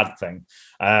think is a bad thing.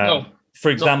 No,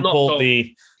 for example,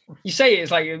 you say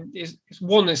it's like it's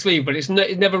worn on the sleeve, but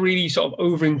it never really sort of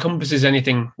over encompasses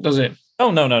anything, does it? Oh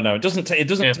no! It doesn't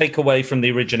take away from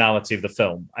the originality of the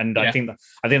film, and I think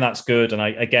that's good. And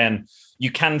again,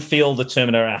 you can feel the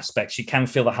Terminator aspects, you can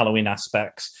feel the Halloween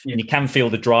aspects, and you can feel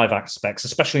the drive aspects,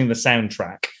 especially in the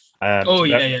soundtrack.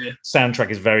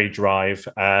 Soundtrack is very drive,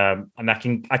 and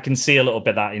I can see a little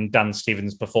bit of that in Dan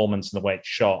Stevens' performance and the way it's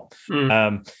shot.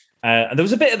 And there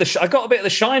was a bit of I got a bit of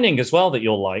The Shining as well that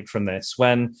you'll like from this.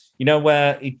 When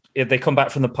where they come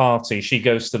back from the party, she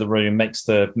goes to the room, makes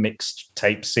the mixed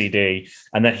tape CD,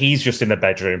 and then he's just in the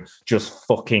bedroom, just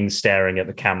fucking staring at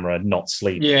the camera, not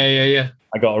sleeping. Yeah.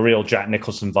 I got a real Jack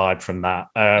Nicholson vibe from that.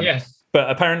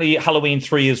 But apparently Halloween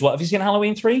 3 as well. Have you seen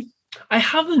Halloween 3? I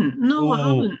haven't. No, I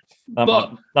haven't.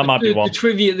 That might be one.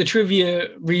 The trivia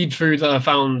read through that I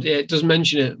found, it does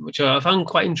mention it, which I found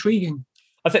quite intriguing.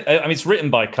 I mean, it's written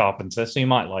by Carpenter, so you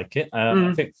might like it.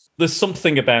 I think there's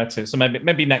something about it. So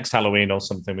maybe next Halloween or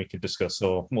something we could discuss,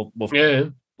 or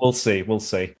we'll see.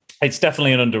 It's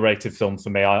definitely an underrated film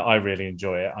for me. I really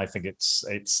enjoy it. I think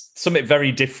it's something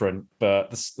very different, but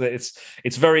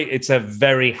it's a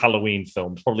very Halloween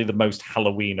film. Probably the most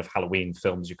Halloween of Halloween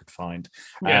films you could find.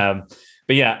 Yeah.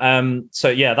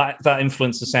 That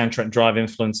influenced the soundtrack. Drive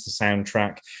influenced the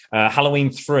soundtrack.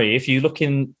 Halloween 3, if you look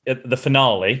in at the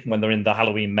finale when they're in the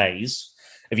Halloween maze,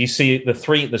 if you see there's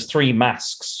three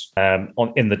masks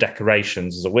in the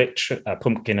decorations. There's a witch, a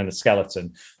pumpkin, and a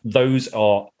skeleton. Those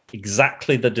are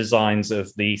exactly the designs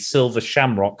of the Silver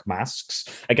Shamrock masks.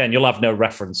 Again, you'll have no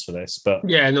reference for this, but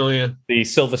the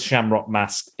Silver Shamrock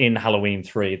mask in Halloween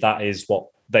 3, that is what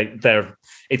they're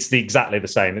it's exactly the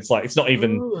same. It's like, it's not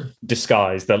even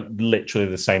disguised. They're literally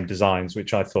the same designs,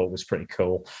 which I thought was pretty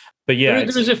cool. But yeah,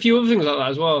 there's a few other things like that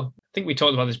as well. I think we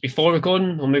talked about this before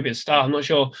recording, or maybe at the start, I'm not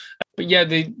sure. But yeah,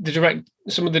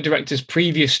 some of the director's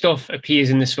previous stuff appears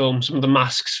in this film. Some of the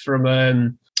masks from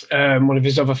one of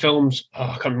his other films. Oh,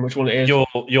 I can't remember which one it is.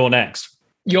 You're Next.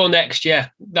 You're Next, yeah.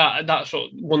 That's what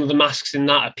one of the masks in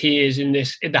that appears in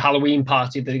the Halloween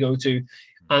party that they go to.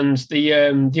 And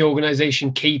the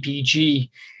organization KPG,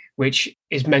 which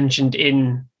is mentioned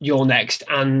in You're Next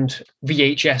and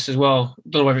VHS as well.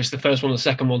 Don't know whether it's the first one or the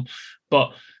second one,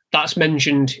 but that's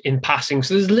mentioned in passing.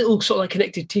 So there's little sort of like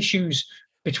connected tissues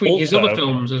between his other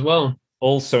films as well.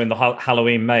 Also in the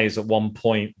Halloween maze, at one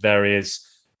point there is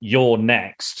You're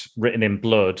Next written in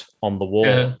blood on the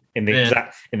wall in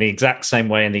the exact same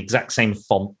way, in the exact same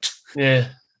font. Yeah.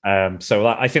 So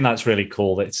I think that's really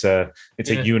cool. It's a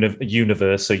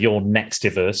universe, so Your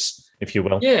Nextiverse, if you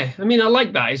will. Yeah, I mean, I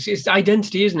like that. It's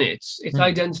identity, isn't it? It's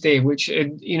identity, which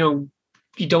you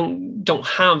don't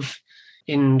have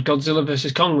in Godzilla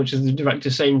versus Kong, which is the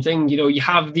director's same thing. You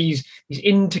have these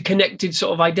interconnected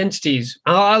sort of identities.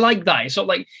 And I like that. It sort of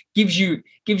like gives you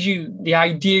the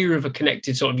idea of a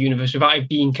connected sort of universe without it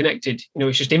being connected.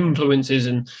 It's just influences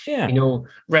and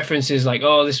references like,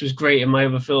 oh, this was great in my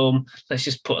other film. Let's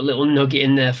just put a little nugget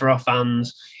in there for our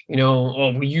fans.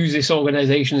 Or we use this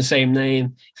organization, the same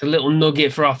name. It's a little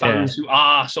nugget for our fans who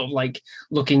are sort of like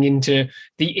looking into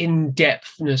the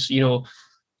in-depthness,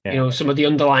 some of the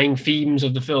underlying themes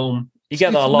of the film. You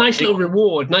get that a lot. Nice little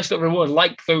reward,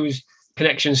 like those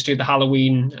connections to the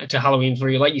Halloween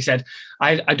 3. Like you said,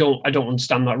 I don't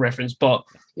understand that reference, but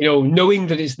knowing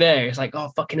that it's there, it's like,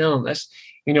 oh fucking hell, that's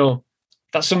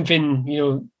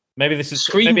something, maybe this is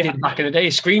Scream did back in the day.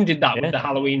 Scream did that with the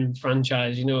Halloween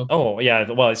franchise, Oh yeah,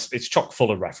 well, it's chock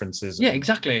full of references. Yeah,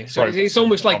 exactly. So it's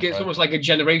almost like a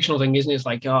generational thing, isn't it? It's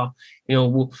like,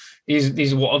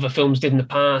 these are what other films did in the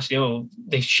past.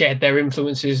 They shared their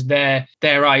influences, their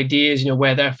ideas,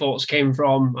 where their thoughts came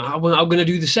from. I'm going to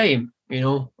do the same. I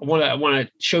want to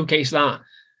showcase that,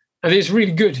 and it's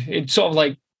really good. It sort of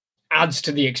like adds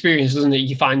to the experience, doesn't it?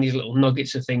 You find these little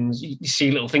nuggets of things. You see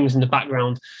little things in the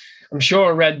background. I'm sure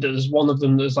I read that there's one of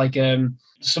them that's like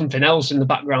something else in the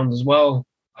background as well.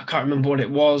 I can't remember what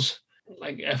it was,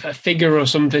 like a figure or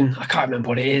something. I can't remember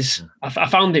what it is. I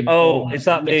found it. Oh, is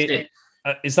that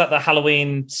the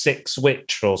Halloween 6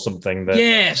 witch or something?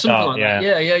 Something like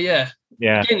that.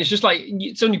 Yeah. Again, it's just like,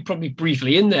 it's only probably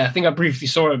briefly in there. I think I briefly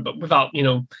saw it, but without,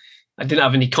 I didn't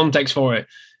have any context for it.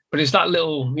 But it's that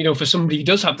little, for somebody who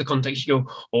does have the context, you go,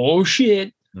 oh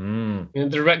shit. The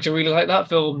director really liked that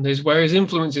film. There's where his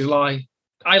influences lie.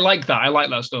 I like that. I like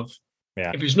that stuff.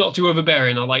 Yeah. If it's not too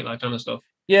overbearing, I like that kind of stuff.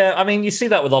 Yeah, I mean, you see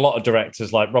that with a lot of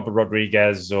directors like Robert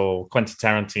Rodriguez or Quentin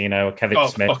Tarantino or Kevin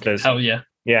Smith. Hell yeah.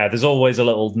 Yeah, there's always a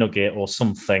little nugget or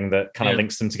something that kind of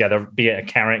links them together, be it a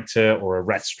character or a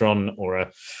restaurant or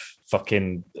a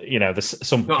fucking, there's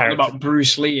some not about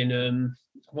Bruce Lee in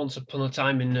Once Upon a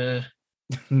Time in...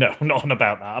 No, not on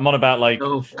about that. I'm on about like...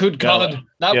 Oh, good God,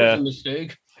 that was a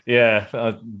mistake. Yeah,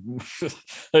 I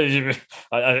don't even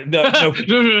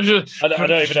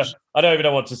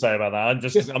know what to say about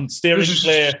that. I'm steering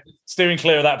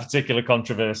clear of that particular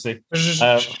controversy.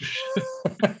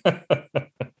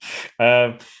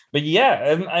 But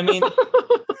yeah, I mean,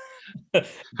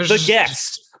 The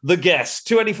Guest,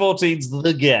 2014's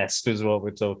The Guest is what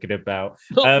we're talking about.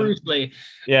 Not Bruce Lee.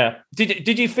 Yeah.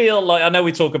 Did you feel like, I know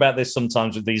we talk about this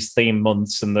sometimes with these theme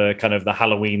months and the kind of the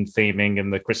Halloween theming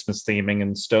and the Christmas theming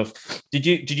and stuff. Did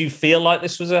you feel like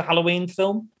this was a Halloween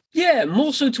film? Yeah,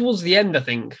 more so towards the end, I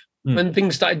think, when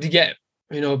things started to get,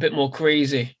 a bit more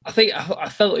crazy. I think I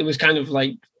felt it was kind of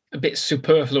like a bit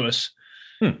superfluous.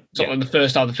 Sort of the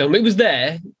first half of the film. It was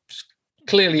there. It's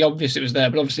clearly obvious it was there,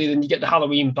 but obviously then you get the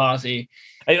Halloween party.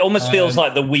 It almost feels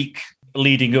like the week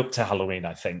leading up to Halloween,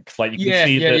 I think. Like you can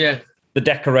see the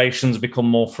decorations become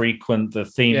more frequent, the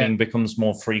theming becomes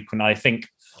more frequent. I think,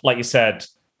 like you said,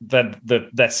 they're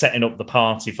setting up the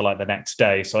party for like the next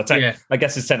day. So I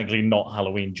guess it's technically not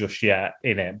Halloween just yet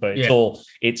in it, but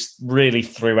it's really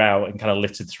throughout and kind of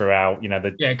littered throughout.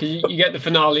 Because you get the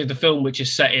finale of the film, which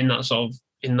is set in that sort of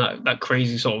that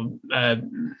crazy sort of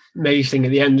maze thing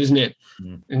at the end, isn't it?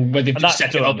 And where they've just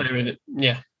set it up and everything.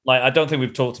 Yeah. Like, I don't think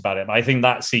we've talked about it, but I think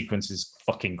that sequence is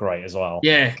fucking great as well.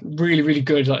 Yeah, really, really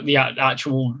good. Like the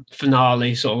actual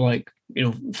finale, sort of like,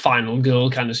 final girl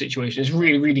kind of situation. It's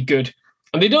really, really good.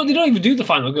 And they don't even do the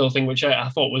final girl thing, which I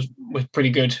thought was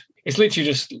pretty good. It's literally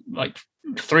just like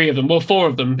 4 of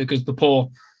them, because I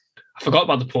forgot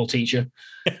about the poor teacher.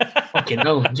 Fucking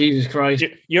hell, Jesus Christ.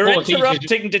 You're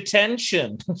interrupting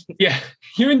detention. Yeah,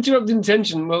 you're interrupting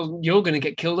detention. Well, you're going to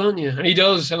get killed, aren't you? And he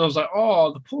does. And I was like,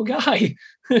 oh, the poor guy.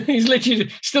 He's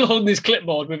literally still holding his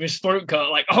clipboard with his throat cut.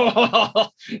 Like, oh.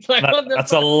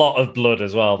 That's a lot of blood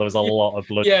as well. There was a lot of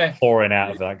blood pouring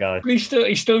out of that guy. He's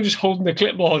still just holding the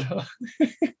clipboard.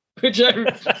 Which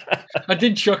I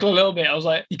did chuckle a little bit. I was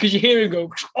like, because you hear him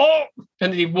go, oh, and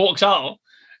then he walks out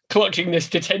clutching this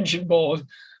detention board,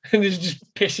 and there's just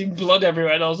pissing blood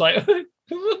everywhere. And I was like, what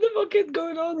the fuck is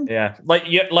going on? Yeah.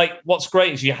 Like what's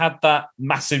great is you had that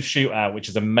massive shootout, which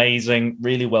is amazing,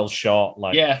 really well shot,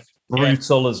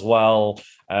 brutal as well,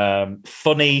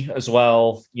 funny as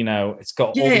well. It's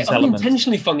got all these elements.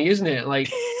 Intentionally funny, isn't it? Like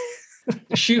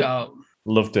the shootout.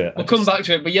 Loved it. I'll come back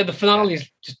to it, but the finale is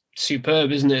just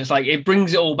superb, isn't it? It's like it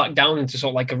brings it all back down into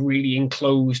sort of like a really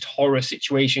enclosed horror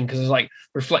situation, because there's like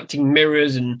reflecting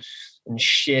mirrors and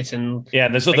shit, and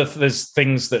there's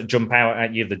things that jump out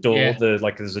at you. The door,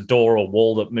 there's a door or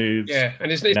wall that moves. Yeah,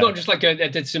 and it's not just like a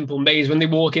dead simple maze. When they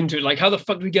walk into it, like, how the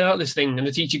fuck do we get out of this thing? And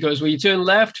the teacher goes, well, you turn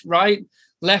left, right,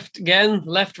 left again,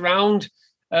 left round,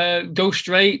 go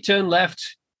straight, turn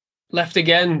left, left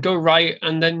again, go right,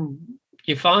 and then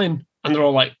you're fine. And they're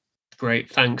all like,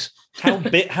 great, thanks. How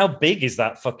big is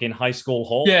that fucking high school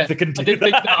hall? Yeah, I did think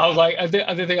that. I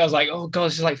did think, oh god,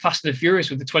 this is like Fast and the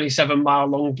Furious with the 27-mile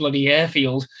long bloody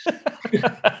airfield,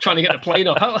 trying to get the plane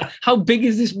off. How big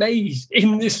is this maze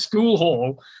in this school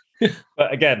hall?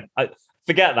 But again,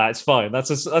 forget that. It's fine.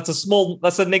 That's a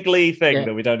niggly thing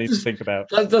that we don't need to think about.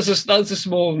 That's a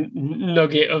small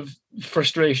nugget of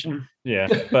frustration. Yeah,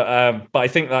 but I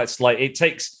think that's like it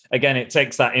takes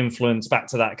that influence back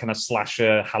to that kind of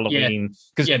slasher Halloween,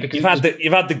 because you've had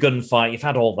the gunfight, you've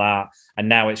had all that, and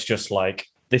now it's just like,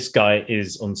 this guy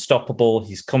is unstoppable.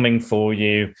 He's coming for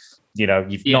you.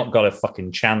 You've not got a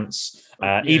fucking chance.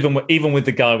 Even with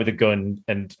the guy with a gun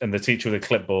and the teacher with a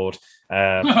clipboard,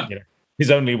 his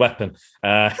only weapon.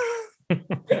 It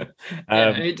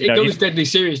goes deadly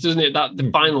serious, doesn't it? That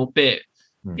the final bit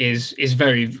is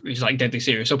like deadly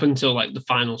serious up until like the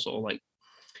final sort of like,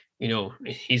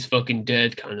 he's fucking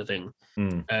dead kind of thing.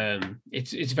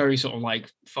 It's very sort of like,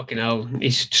 fucking hell,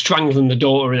 he's strangling the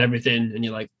daughter and everything, and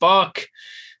you're like, fuck,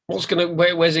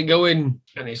 where's it going?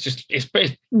 And it's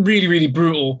really, really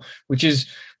brutal, which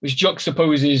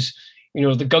juxtaposes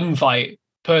the gunfight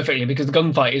perfectly, because the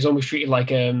gunfight is almost treated like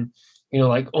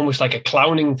like almost like a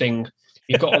clowning thing.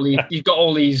 You've got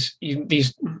all these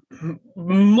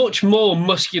much more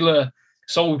muscular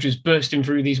soldiers bursting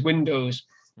through these windows,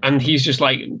 and he's just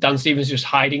like, Dan Stevens just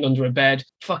hiding under a bed.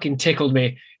 Fucking tickled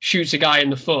me. Shoots a guy in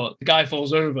the foot. The guy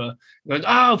falls over. Goes,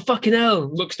 oh fucking hell!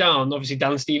 Looks down. Obviously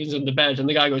Dan Stevens under bed, and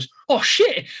the guy goes, oh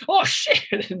shit,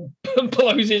 and then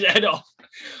blows his head off.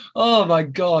 Oh my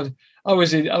god, I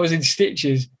was in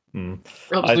stitches.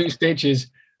 Absolute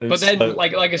stitches. But then,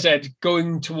 like I said,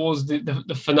 going towards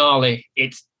the finale,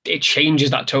 it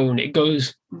changes that tone. It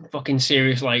goes fucking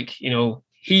serious. Like,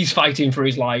 he's fighting for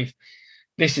his life.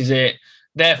 This is it.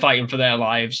 They're fighting for their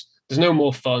lives. There's no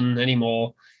more fun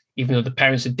anymore, even though the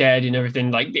parents are dead and everything.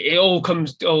 Like, it all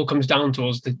comes down to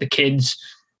us, the kids,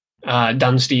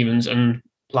 Dan Stevens and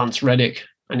Lance Reddick,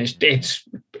 and it's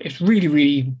really,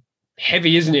 really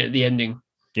heavy, isn't it? At the ending.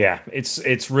 Yeah,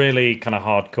 it's really kind of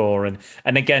hardcore,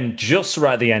 and again, just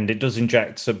right at the end, it does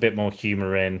inject a bit more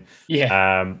humor in.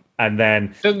 Yeah, and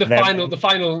then the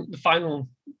final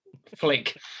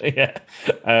flick. Yeah,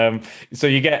 so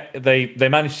you get they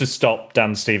manage to stop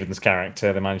Dan Stevens'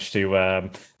 character. They manage to I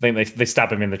think they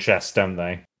stab him in the chest, don't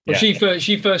they? Well, yeah.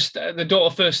 She first, the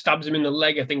daughter first stabs him in the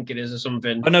leg, I think it is, or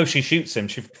something. Oh no, she shoots him.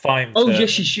 She finds. Oh yes,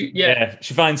 she shoots. Yeah,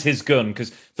 she finds his gun because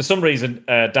for some reason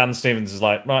Dan Stevens is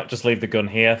like, right, just leave the gun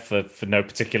here for no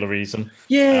particular reason.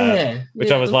 Yeah, which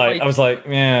I was like,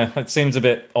 yeah, it seems a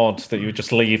bit odd that you would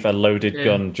just leave a loaded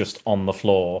gun just on the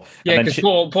floor. Yeah, because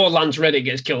poor Lance Reddick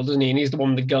gets killed, doesn't he? And he's the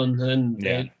one with the gun,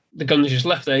 and the gun's just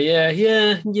left there.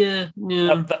 Yeah.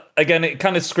 Again, it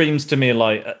kind of screams to me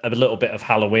like a little bit of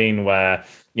Halloween, where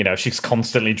she's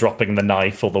constantly dropping the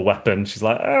knife or the weapon. She's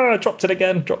like, I dropped it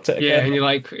again. Yeah, and you're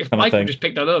like, if Michael just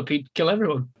picked that up, he'd kill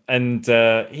everyone. And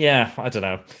I don't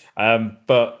know.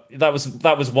 But that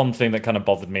was one thing that kind of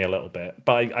bothered me a little bit.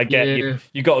 But I get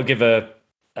you got to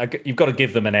you've got to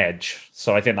give them an edge.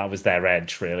 So I think that was their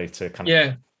edge, really, to kind of.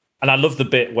 Yeah. And I love the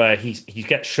bit where he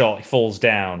gets shot, he falls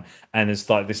down, and there's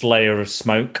like this layer of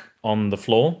smoke on the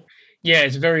floor. Yeah,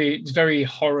 it's very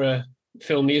horror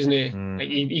filmy, isn't it? Like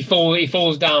he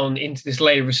falls down into this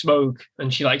layer of smoke,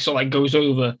 and she goes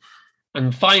over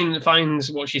and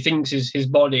finds what she thinks is his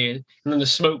body, and then the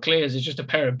smoke clears. It's just a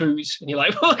pair of boots, and you're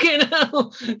like, fucking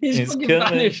hell, he's fucking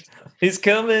vanished. He's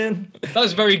coming.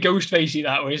 That's very Ghostfacey,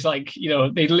 that, where it's like,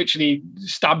 they literally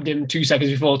stabbed him 2 seconds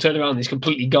before, turned around, and he's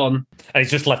completely gone. And he's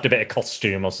just left a bit of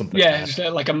costume or something. Yeah, just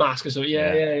like a mask or something.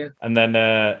 Yeah. And then,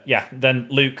 then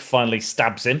Luke finally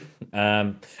stabs him.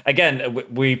 Again,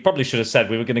 we probably should have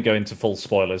said we were going to go into full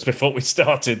spoilers before we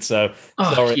started. So,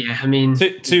 sorry. Yeah, I mean,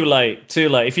 too late.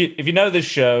 If you know this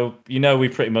show, we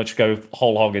pretty much go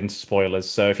whole hog into spoilers.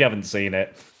 So if you haven't seen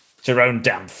it, it's your own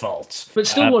damn fault. But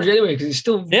still watch it anyway, because it's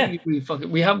still really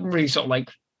fucking. We haven't really sort of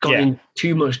gone in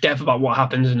too much depth about what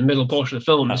happens in the middle portion of the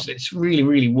film. No. It's really,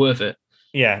 really worth it.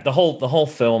 Yeah, the whole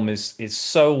film is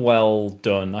so well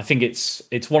done. I think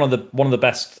it's one of the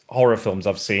best horror films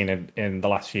I've seen in the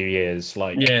last few years.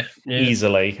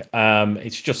 Easily.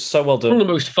 It's just so well done. One of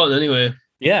the most fun, anyway.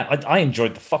 Yeah, I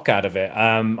enjoyed the fuck out of it.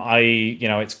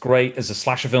 It's great as a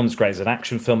slasher film. It's great as an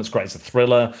action film. It's great as a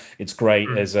thriller. It's great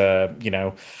as a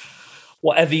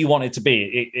whatever you want it to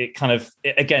be. But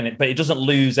it doesn't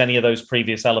lose any of those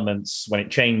previous elements when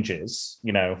it changes.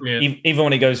 Even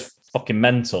when it goes fucking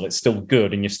mental, it's still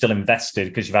good, and you're still invested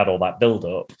because you've had all that build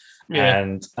up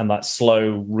and that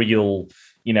slow, real.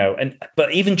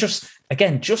 But even just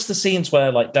the scenes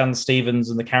where like Dan Stevens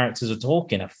and the characters are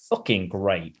talking are fucking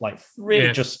great. Like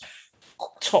really just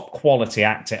top quality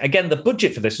acting. Again, the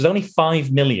budget for this was only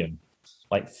 $5 million.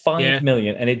 Like $5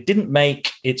 million, and it didn't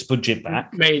make its budget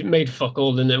back. Made fuck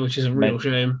all, didn't it? Which is a real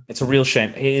shame. It's a real shame.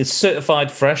 It is certified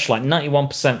fresh, like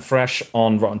 91% fresh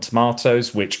on Rotten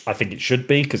Tomatoes, which I think it should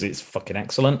be because it's fucking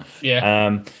excellent.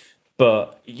 Yeah.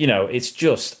 But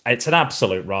it's an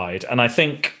absolute ride, and I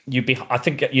think you'd be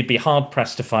hard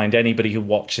pressed to find anybody who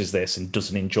watches this and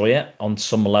doesn't enjoy it on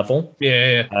some level.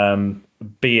 Yeah.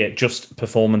 Be it just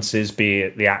performances, be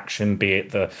it the action, be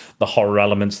it the horror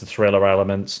elements, the thriller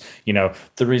elements.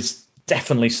 There is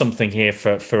definitely something here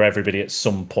for everybody at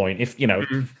some point. If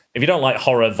if you don't like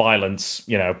horror, violence,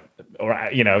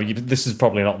 this is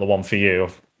probably not the one for you.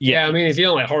 Yeah, I mean, if you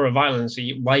don't like horror, violence,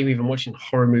 why are you even watching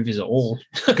horror movies at all?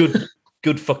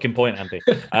 Good fucking point, Andy.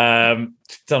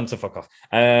 Tell them to fuck off.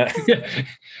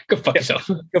 Go fuck yourself.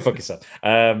 Go fuck yourself.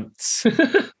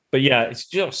 But yeah, it's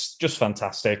just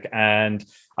fantastic, and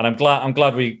I'm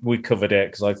glad we covered it,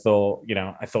 because I thought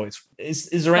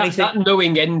is there anything that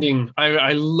knowing ending?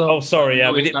 I love. Oh, sorry,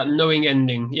 that knowing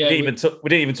ending. Yeah, we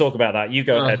didn't even talk about that. You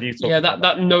go ahead. You talk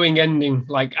that knowing ending.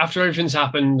 Like after everything's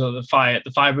happened, the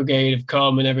fire brigade have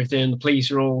come and everything. The police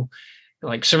are all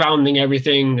like surrounding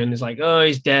everything, and it's like, oh,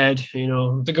 he's dead.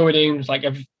 They're going in. It's like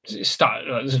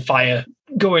there's a fire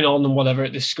going on and whatever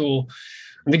at this school.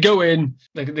 And they go in,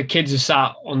 the kids are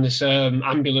sat on this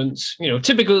ambulance,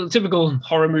 typical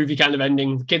horror movie kind of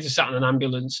ending. The kids are sat in an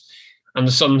ambulance, and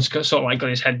the son's sort of like got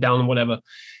his head down and whatever.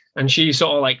 And she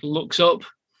sort of like looks up,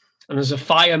 and there's a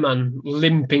fireman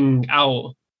limping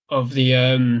out of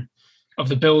the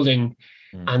building,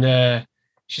 and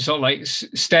she sort of like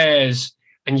stares,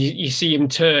 and you see him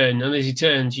turn, and as he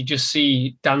turns, you just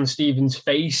see Dan Stevens'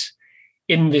 face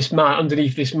in this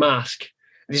underneath this mask.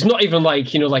 It's not even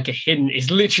like, like a hint.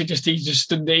 It's literally just he's just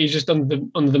stood there, he's just under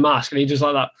the mask, and he does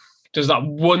that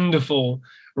wonderful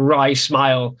wry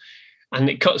smile, and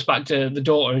it cuts back to the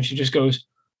daughter, and she just goes,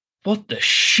 "What the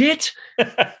shit?"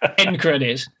 End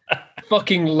credits.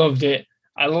 Fucking loved it.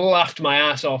 I laughed my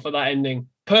ass off at that ending.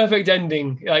 Perfect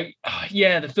ending. Like,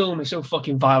 the film is so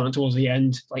fucking violent towards the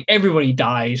end. Like, everybody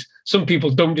dies. Some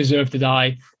people don't deserve to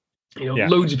die.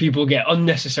 Loads of people get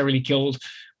unnecessarily killed.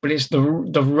 But it's the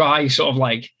wry sort of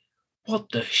like, what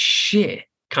the shit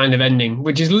kind of ending,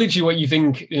 which is literally what you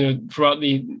think throughout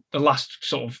the last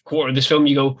sort of quarter of this film.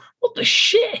 You go, what the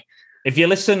shit? If you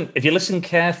listen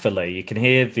carefully, you can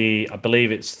hear I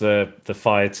believe it's the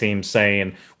fire team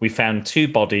saying, "We found 2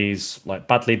 bodies, like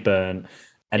badly burnt,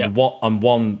 and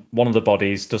one of the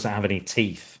bodies doesn't have any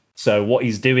teeth." So what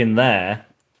he's doing there,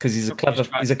 because he's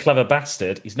a clever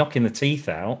bastard, he's knocking the teeth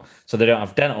out, so they don't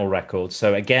have dental records.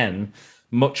 So again,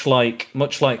 much like,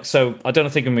 so I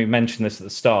don't think we mentioned this at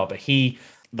the start, but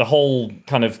the whole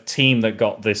kind of team that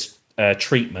got this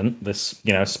treatment, this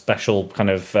special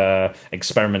kind of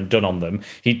experiment done on them,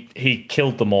 he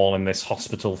killed them all in this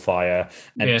hospital fire,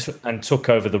 and took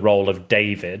over the role of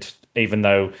David, even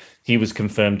though he was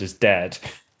confirmed as dead.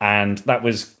 And that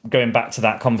was going back to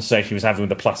that conversation he was having with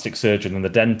the plastic surgeon and the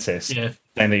dentist, saying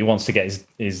that he wants to get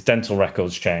his dental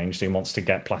records changed. He wants to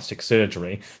get plastic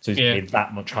surgery, so he's made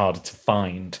that much harder to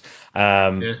find.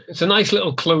 It's a nice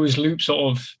little closed loop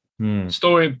sort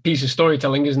of piece of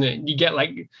storytelling, isn't it? You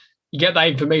get that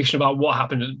information about what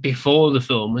happened before the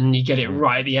film, and you get it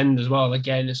right at the end as well.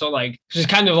 Again, it's not like it's just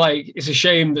kind of like, it's a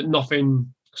shame that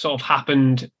nothing sort of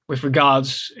happened with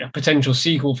regards a potential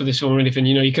sequel for this film or anything.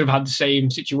 You could have had the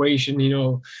same situation. He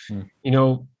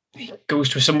goes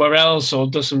to somewhere else or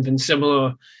does something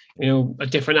similar. A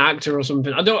different actor or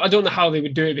something. I don't know how they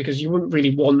would do it, because you wouldn't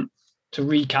really want to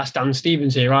recast Dan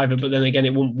Stevens here either. But then again,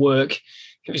 it wouldn't work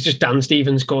if it's just Dan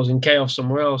Stevens causing chaos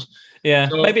somewhere else. Yeah,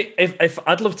 so, maybe if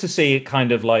I'd love to see it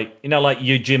kind of like, like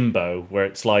Yojimbo, where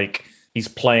it's like he's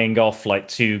playing off like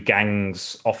 2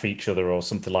 gangs off each other or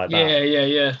something like that.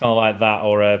 Yeah. Kind of like that,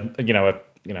 or a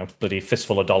bloody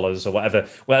Fistful of Dollars or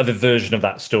whatever version of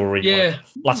that story. Yeah,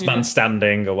 like Last Man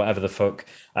Standing or whatever the fuck.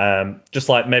 Just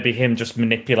like maybe him just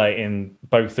manipulating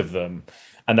both of them,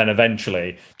 and then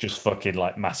eventually just fucking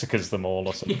like massacres them all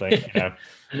or something.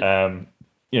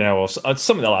 Or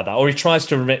something like that. Or he tries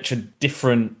to enrich a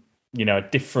different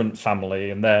family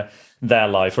and their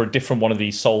life, or a different one of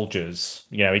these soldiers.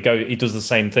 He does the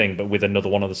same thing, but with another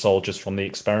one of the soldiers from the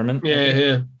experiment.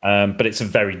 But it's a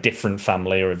very different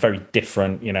family, or a very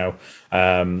different,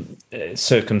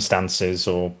 circumstances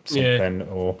or something,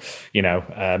 or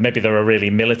maybe they're a really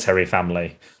military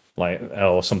family, like,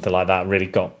 or something like that. Really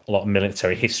got a lot of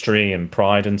military history and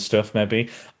pride and stuff. Maybe,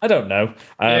 I don't know.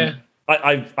 I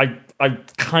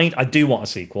do want a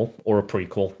sequel or a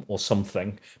prequel or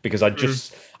something, because I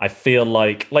feel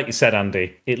like you said,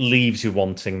 Andy, it leaves you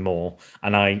wanting more,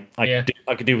 and I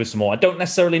could do with some more. I don't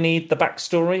necessarily need the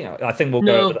backstory. I think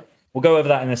we'll go over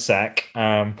that in a sec.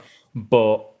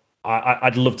 But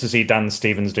I'd love to see Dan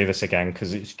Stevens do this again,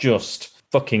 because it's just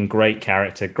fucking great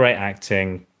character, great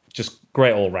acting, just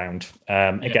great all round.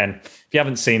 Again, if you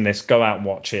haven't seen this, go out and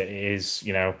watch it. It is,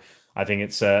 I think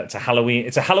it's a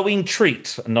Halloween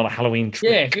treat, and not a Halloween treat.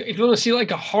 Yeah, if you want to see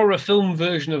like a horror film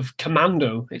version of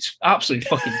Commando, it's absolutely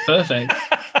fucking perfect.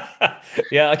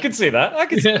 Yeah, I could see that.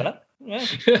 that. Yeah.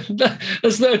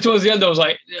 That's towards the end. I was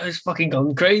like, it's fucking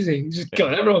gone crazy. He's just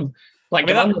killing everyone. Like,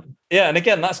 and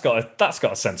again, that's got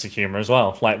a sense of humor as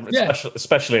well. Like,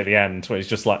 especially at the end, where he's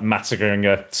just like massacring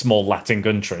a small Latin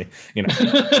country.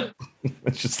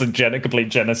 It's just a complete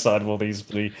genocide of all these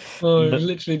it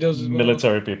literally does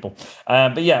military people.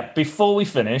 But yeah, before we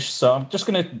finish, so I'm just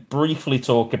going to briefly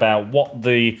talk about what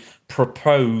the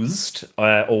proposed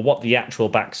or what the actual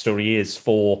backstory is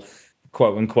for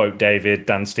quote unquote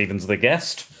Dan Stevens, the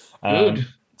guest.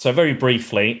 So very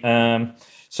briefly.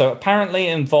 So apparently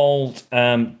it involved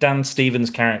Dan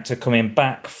Stevens' character coming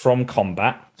back from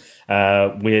combat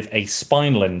with a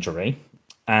spinal injury.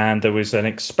 And there was an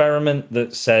experiment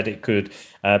that said it could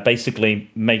basically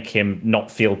make him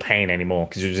not feel pain anymore,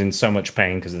 because he was in so much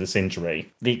pain because of this injury.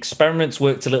 The experiments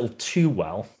worked a little too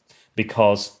well,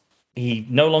 because he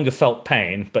no longer felt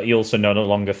pain, but he also no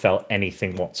longer felt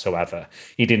anything whatsoever.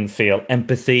 He didn't feel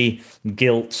empathy,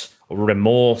 guilt,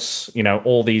 remorse,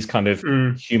 all these kind of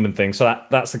human things. So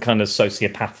that's the kind of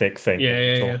sociopathic thing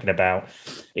we're talking about.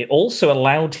 It also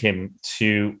allowed him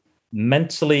to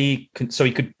mentally, so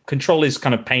he could control his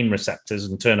kind of pain receptors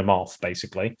and turn them off,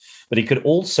 basically. But he could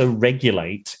also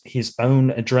regulate his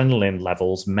own adrenaline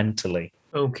levels mentally.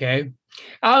 Okay,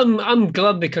 I'm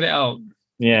glad they cut it out.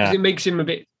 Yeah, because it makes him a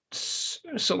bit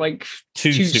sort of like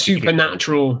too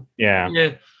supernatural. Yeah.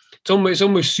 It's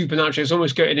almost supernatural. It's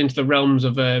almost getting into the realms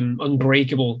of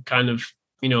Unbreakable kind of,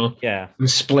 and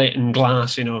Split and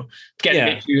Glass, getting a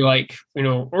bit too like,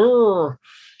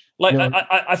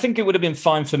 I think it would have been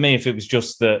fine for me if it was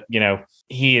just that,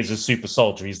 he is a super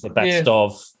soldier. He's the best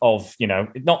of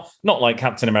not like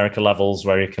Captain America levels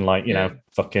where he can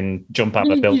fucking jump out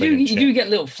of a building. You do get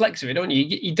little flecks of it, don't you?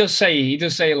 He does say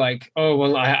like, oh,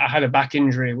 well, I had a back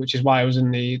injury, which is why I was in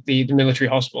the military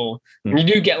hospital. And you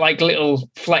do get like little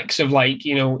flecks of like,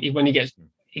 when he gets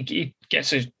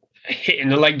a hit in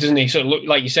the leg, doesn't he? So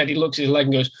like you said, he looks at his leg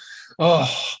and goes, oh,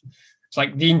 it's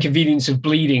like the inconvenience of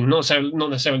bleeding, not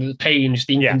necessarily the pain, just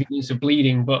the inconvenience of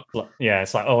bleeding. But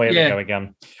it's like, oh, here we go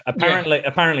again.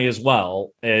 Apparently as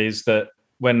well, is that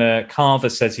when Carver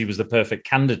says he was the perfect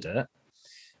candidate,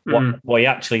 what he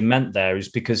actually meant there is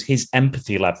because his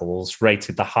empathy levels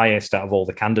rated the highest out of all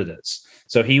the candidates.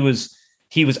 So he was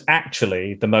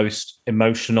actually the most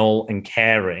emotional and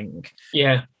caring.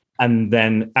 Yeah. And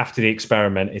then after the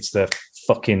experiment, it's the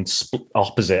fucking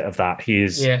opposite of that. He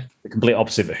is the complete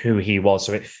opposite of who he was.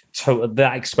 So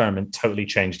that experiment totally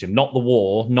changed him. Not the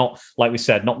war, not, like we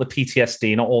said, not the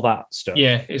PTSD, not all that stuff.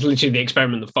 Yeah, it's literally the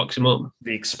experiment that fucks him up.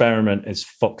 The experiment has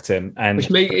fucked him. And which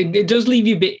it does leave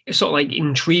you a bit sort of like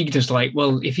intrigued as like,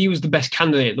 well, if he was the best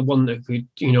candidate, the one that could,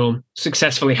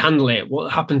 successfully handle it,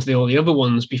 what happened to all the other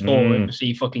ones before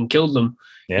he fucking killed them?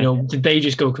 Yeah. Did they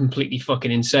just go completely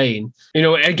fucking insane?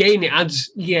 Again, it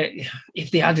adds,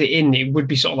 if they add it in, it would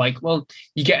be sort of like, well,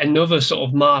 you get another sort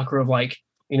of marker of like,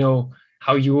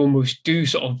 how you almost do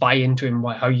sort of buy into him,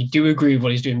 how you do agree with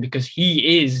what he's doing, because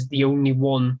he is the only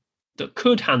one that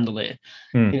could handle it.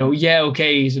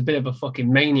 He's a bit of a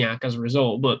fucking maniac as a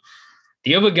result, but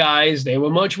the other guys, they were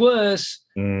much worse.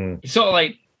 It's sort of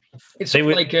like,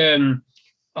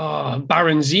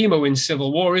 Baron Zemo in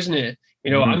Civil War, isn't it?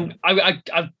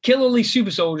 I kill all these super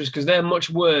soldiers because they're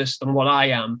much worse than what I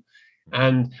am.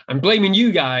 And I'm blaming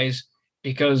you guys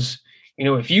because,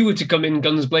 if you were to come in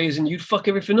guns blazing, you'd fuck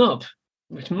everything up.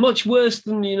 It's much worse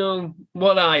than,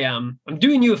 what I am. I'm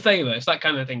doing you a favor. It's that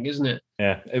kind of thing, isn't it?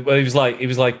 Yeah. It was like,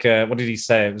 what did he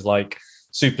say? It was like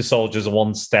super soldiers are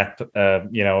one step,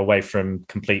 away from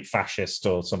complete fascist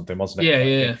or something, wasn't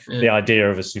it? Yeah. The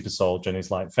idea of a super soldier. And he's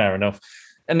like, fair enough.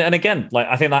 And again,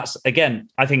 I think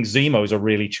Zemo is a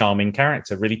really charming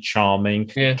character, really charming,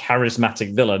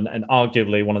 charismatic villain, and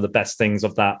arguably one of the best things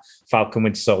of that Falcon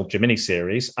Winter Soldier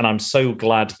miniseries. And I'm so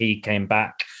glad he came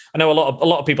back. I know a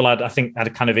lot of people had a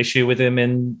kind of issue with him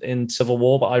in Civil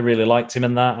War, but I really liked him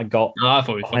in that. I thought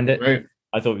he was great.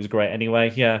 I thought he was great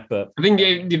anyway. Yeah, but I think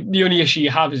the only issue you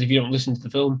have is if you don't listen to the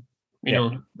film.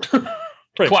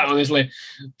 Quite honestly,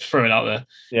 just throw it out there.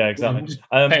 Yeah, exactly.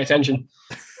 Pay attention.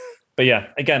 But yeah,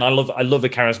 again, I love a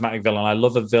charismatic villain. I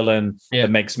love a villain that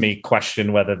makes me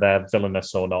question whether they're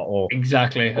villainous or not.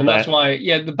 Exactly. And that's why,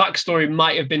 the backstory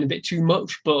might have been a bit too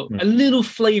much, but a little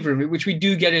flavour of it, which we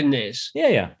do get in this.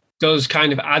 Yeah. Does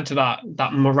kind of add to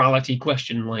that morality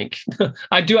question. Like,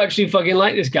 I do actually fucking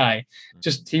like this guy.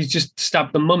 He's just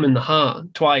stabbed the mum in the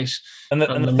heart twice. And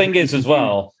the thing is as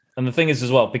well,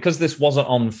 because this wasn't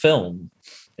on film,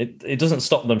 it doesn't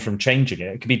stop them from changing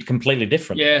it. It could be completely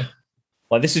different. Yeah.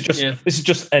 Like this is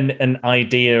just an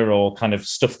idea or kind of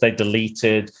stuff they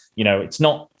deleted. It's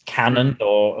not canon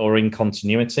or in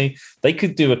continuity. They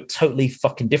could do a totally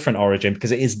fucking different origin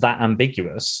because it is that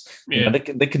ambiguous. Yeah.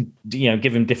 They could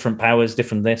give him different powers,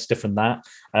 different this, different that.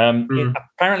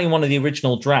 Apparently, one of the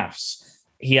original drafts,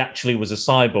 he actually was a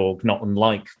cyborg, not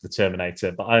unlike the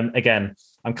Terminator. But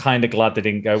I'm kind of glad they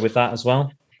didn't go with that as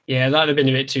well. Yeah, that'd have been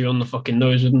a bit too on the fucking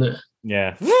nose, wouldn't it?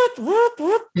 Yeah.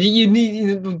 You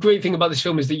need the great thing about this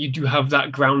film is that you do have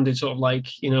that grounded sort of like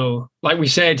we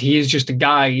said, he is just a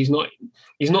guy. He's not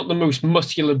the most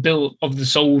muscular built of the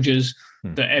soldiers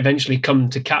that eventually come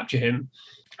to capture him.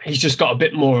 He's just got a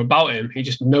bit more about him. He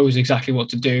just knows exactly what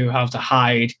to do, how to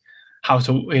hide, how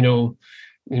to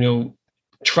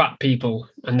trap people,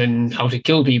 and then how to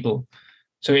kill people.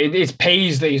 So it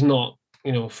pays that he's not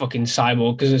fucking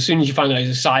cyborg, because as soon as you find out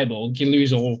he's a cyborg, you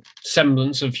lose all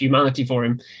semblance of humanity for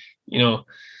him,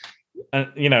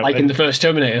 like in the first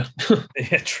Terminator.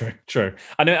 Yeah, true.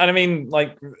 And I mean,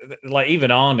 like even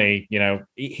Arnie,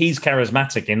 he's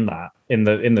charismatic in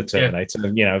the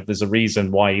Terminator. Yeah. There's a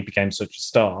reason why he became such a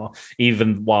star,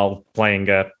 even while playing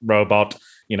a robot.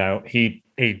 He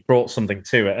he brought something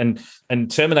to it,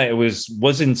 and Terminator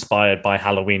was inspired by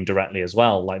Halloween directly as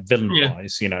well, like villain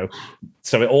wise,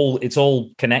 so it's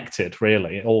all connected,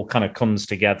 really. It all kind of comes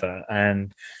together.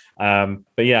 And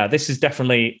but yeah, this is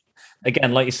definitely,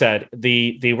 again, like you said,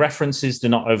 the references do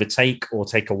not overtake or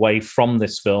take away from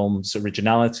this film's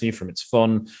originality, from its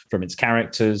fun, from its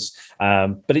characters.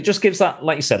 But it just gives that,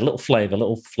 like you said, a little flavor, a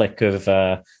little flick of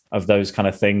those kind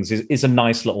of things is a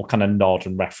nice little kind of nod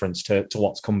and reference to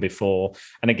what's come before.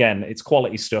 And again, it's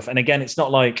quality stuff. And again, it's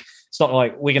not like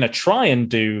we're going to try and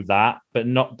do that,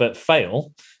 but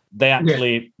fail. They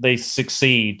actually they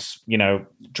succeed,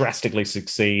 drastically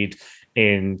succeed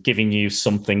in giving you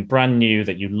something brand new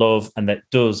that you love, and that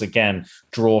does, again,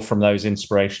 draw from those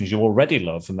inspirations you already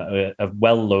love and that are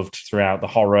well loved throughout the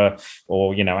horror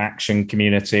or action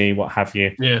community, what have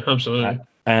you. Yeah, absolutely.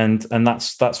 And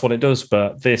that's what it does.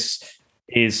 But this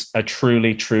is a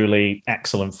truly, truly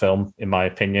excellent film, in my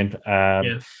opinion.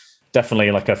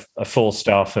 Definitely like a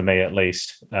 4-star for me, at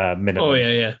least. Minimum. Oh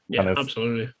yeah,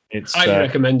 absolutely. I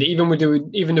recommend it,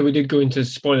 even though we did go into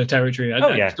spoiler territory.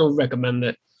 I still recommend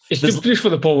it. It's just for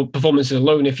the performances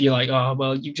alone. If you're like, oh,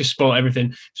 well, you just spoil everything,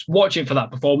 just watch it for that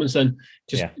performance, then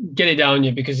just get it down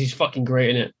you, because he's fucking great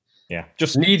in it. Yeah.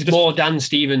 Needs more Dan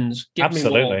Stevens.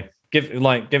 Absolutely. Me more.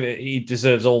 Give it. He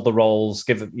deserves all the roles.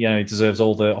 He deserves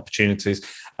all the opportunities.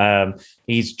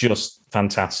 He's just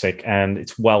fantastic, and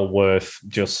it's well worth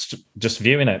just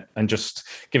viewing it and just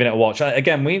giving it a watch.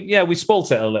 Again, we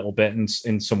spoilt it a little bit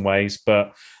in some ways,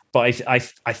 but I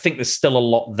think there's still a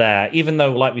lot there. Even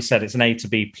though, like we said, it's an A to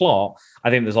B plot, I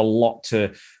think there's a lot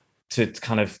to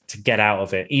get out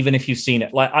of it. Even if you've seen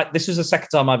it, this is the second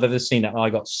time I've ever seen it, and I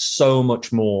got so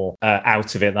much more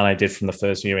out of it than I did from the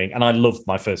first viewing, and I loved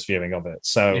my first viewing of it.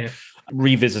 So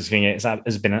revisiting it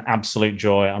has been an absolute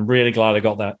joy. I'm really glad I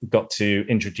got to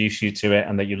introduce you to it,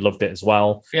 and that you loved it as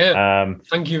well. Yeah.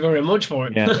 Thank you very much for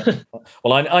it. Yeah.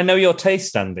 Well, I know your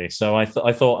taste, Andy. So I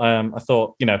thought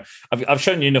I've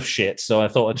shown you enough shit, so I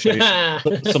thought I'd show you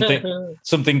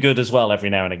something good as well every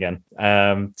now and again.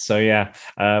 But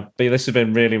this has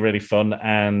been really, really fun,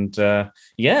 and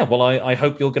well, I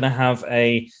hope you're going to have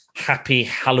a happy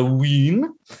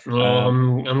Halloween.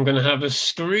 I'm going to have a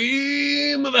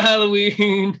scream of a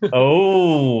Halloween.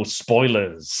 Oh,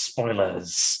 spoilers.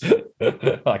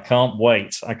 I can't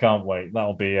wait.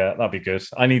 That'll be good.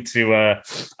 I need to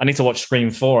watch Scream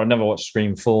 4. I've never watched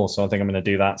Scream 4, so I think I'm going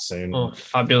to do that soon. Oh,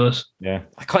 fabulous. Yeah.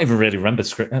 I can't even really remember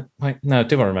Scream. No,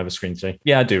 do I remember Scream 3?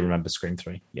 Yeah, I do remember Scream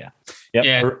 3. Yeah.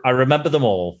 I remember them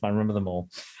all.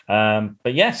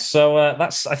 But yes, so I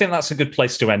think that's a good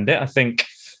place to end it. I think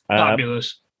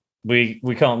fabulous. We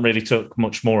can't really talk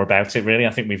much more about it, really. I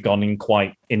think we've gone in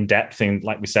quite in depth in,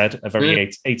 like we said, a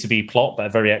very A to B plot, but a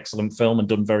very excellent film and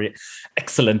done very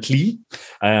excellently.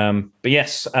 But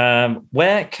yes,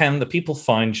 where can the people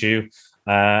find you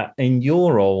in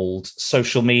your old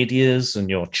social medias and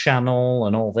your channel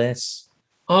and all this?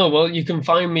 Oh, well, you can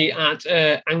find me at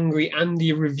Angry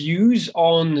Andy Reviews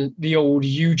on the old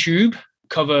YouTube.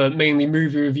 Cover mainly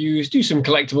movie reviews, do some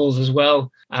collectibles as well.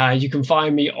 You can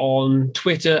find me on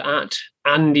Twitter at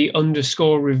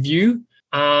Andy_review.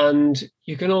 And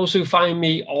you can also find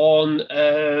me on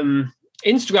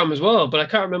Instagram as well, but I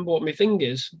can't remember what my thing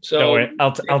is. So don't worry,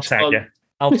 I'll tag you.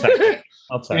 I'll tag you.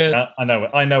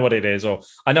 I know what it is, or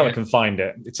I know I can find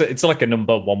it. It's like a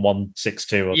number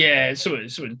 1162. Yeah, it's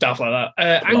something daft like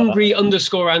that.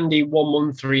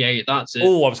 Angry_Andy1138. That's it.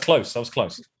 Oh, I was close.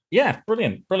 Yeah,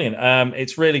 brilliant.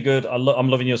 It's really good. I'm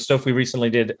loving your stuff. We recently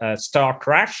did Star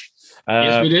Crash.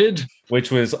 Yes, we did. Which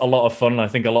was a lot of fun. I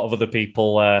think a lot of other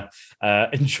people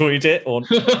enjoyed it. Or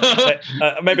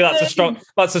maybe that's a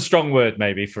strong word,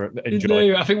 maybe, for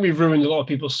enjoy. No, I think we've ruined a lot of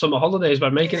people's summer holidays by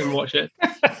making them watch it.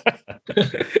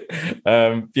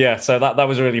 So that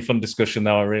was a really fun discussion,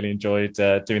 though. I really enjoyed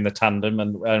doing the tandem,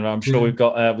 and I'm sure we've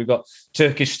got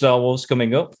Turkish Star Wars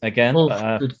coming up again.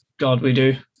 Oh, good God, we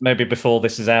do. Maybe before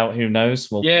this is out, who knows?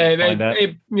 We'll find out.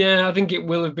 I think it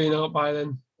will have been out by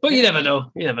then. But you never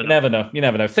know. You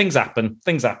never know. Things happen.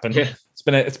 Yeah.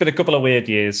 It's been a couple of weird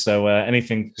years, so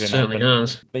anything can certainly happen.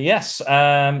 Has. But yes,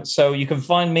 so you can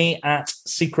find me at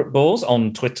Secret Balls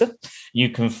on Twitter. You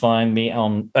can find me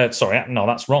on. Sorry, no,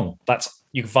 that's wrong.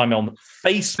 You can find me on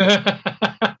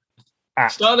Facebook.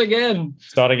 Start again.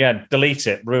 Delete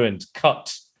it. Ruined.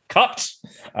 Cut.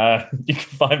 You can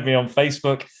find me on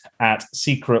Facebook at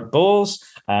Secret Balls,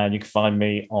 and you can find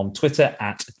me on Twitter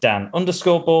at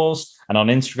Dan_Balls, and on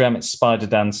Instagram it's Spider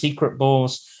Dan Secret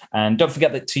Balls. And don't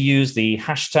forget to use the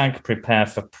hashtag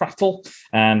 #PrepareForPrattle.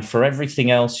 And for everything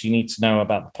else you need to know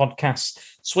about the podcast,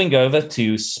 swing over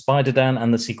to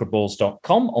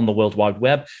SpiderDanandTheSecretBalls.com on the World Wide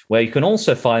Web, where you can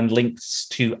also find links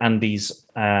to Andy's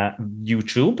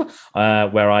YouTube,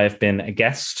 where I have been a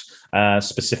guest.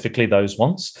 Specifically those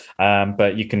ones,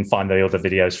 but you can find the other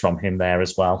videos from him there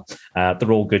as well.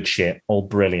 They're all good shit, all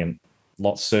brilliant.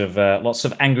 Lots of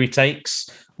angry takes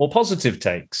or positive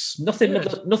takes. Nothing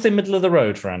middle of the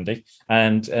road for Andy,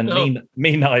 and no.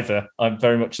 me neither. I'm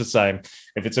very much the same.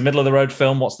 If it's a middle of the road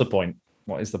film, what's the point?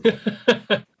 What is the point?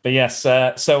 But yes,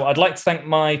 so I'd like to thank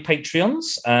my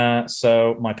Patreons.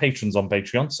 So my patrons on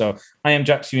Patreon. So I Am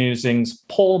Jack's Musings,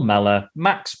 Paul Meller,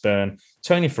 Max Byrne,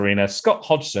 Tony Farina, Scott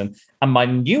Hodgson, and my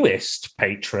newest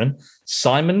patron,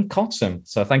 Simon Cotton.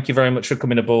 So thank you very much for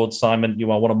coming aboard, Simon.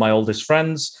 You are one of my oldest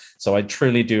friends. So I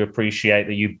truly do appreciate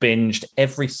that you binged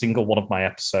every single one of my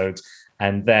episodes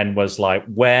and then was like,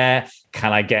 where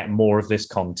can I get more of this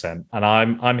content? And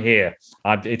I'm here.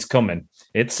 It's coming.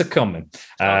 It's a coming.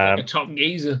 Like a top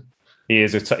geezer. He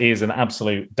is an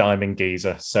absolute diamond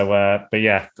geezer. So, but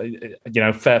yeah,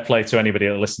 fair play to anybody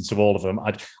that listens to all of them.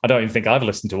 I don't even think I've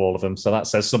listened to all of them, so that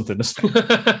says something.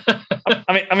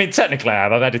 I mean, technically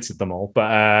I've edited them all,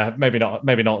 but maybe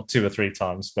not 2 or 3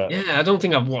 times. But yeah, I don't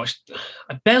think I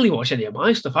barely watch any of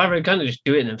my stuff. I kind of just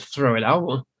do it and then throw it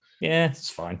out. Yeah, it's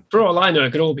fine. For all I know,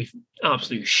 it could all be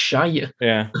absolute shite.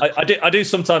 Yeah, I do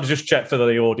sometimes just check for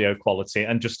the audio quality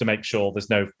and just to make sure there's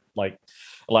no like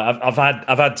I've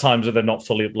had times where they're not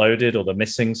fully uploaded or they're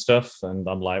missing stuff, and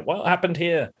I'm like, what happened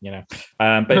here?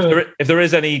 But if there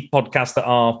is any podcasts that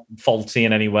are faulty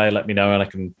in any way, let me know and I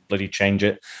can bloody change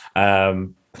it.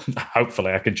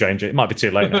 Hopefully, I can change it. It might be too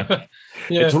late now.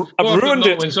 Yeah, I've ruined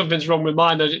it. When something's wrong with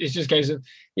mine, it's just a case of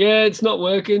it's not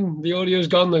working. The audio's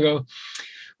gone. They go,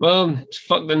 well, it's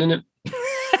fucked then, isn't it?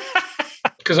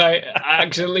 Because I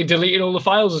accidentally deleted all the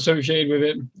files associated with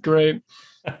it. Great.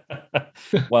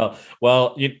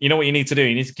 well, you know what you need to do.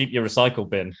 You need to keep your recycle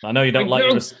bin. I know you don't like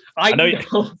your. I know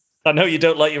you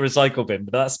don't like your recycle bin,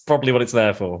 but that's probably what it's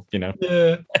there for. Yeah.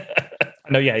 I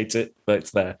know you hate it, but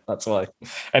it's there. That's why.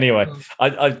 Anyway,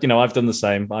 I've done the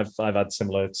same. I've had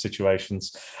similar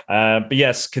situations. But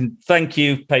yes, thank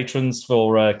you, patrons,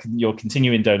 for your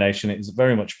continuing donation. It is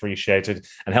very much appreciated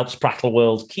and helps Prattle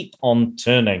World keep on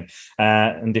turning.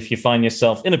 And if you find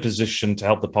yourself in a position to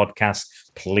help the podcast,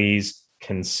 please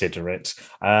consider it.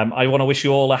 I want to wish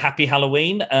you all a happy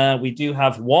Halloween. We do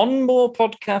have one more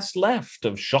podcast left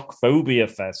of Shockphobia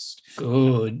Fest.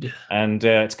 Good. And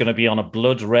it's going to be on a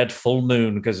blood red full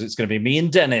moon because it's going to be me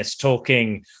and Dennis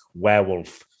talking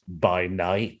Werewolf by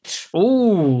Night.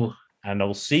 Ooh. And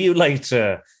I'll see you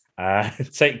later.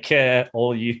 Take care,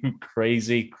 all you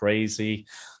crazy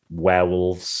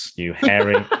werewolves, you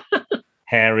hairy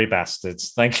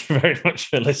bastards. Thank you very much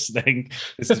for listening.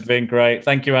 This has been great.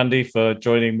 Thank you, Andy, for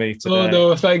joining me today. Oh,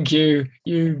 no, thank you.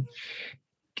 You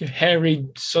hairy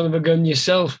son of a gun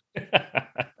yourself.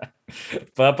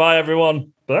 Bye-bye,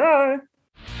 everyone. Bye.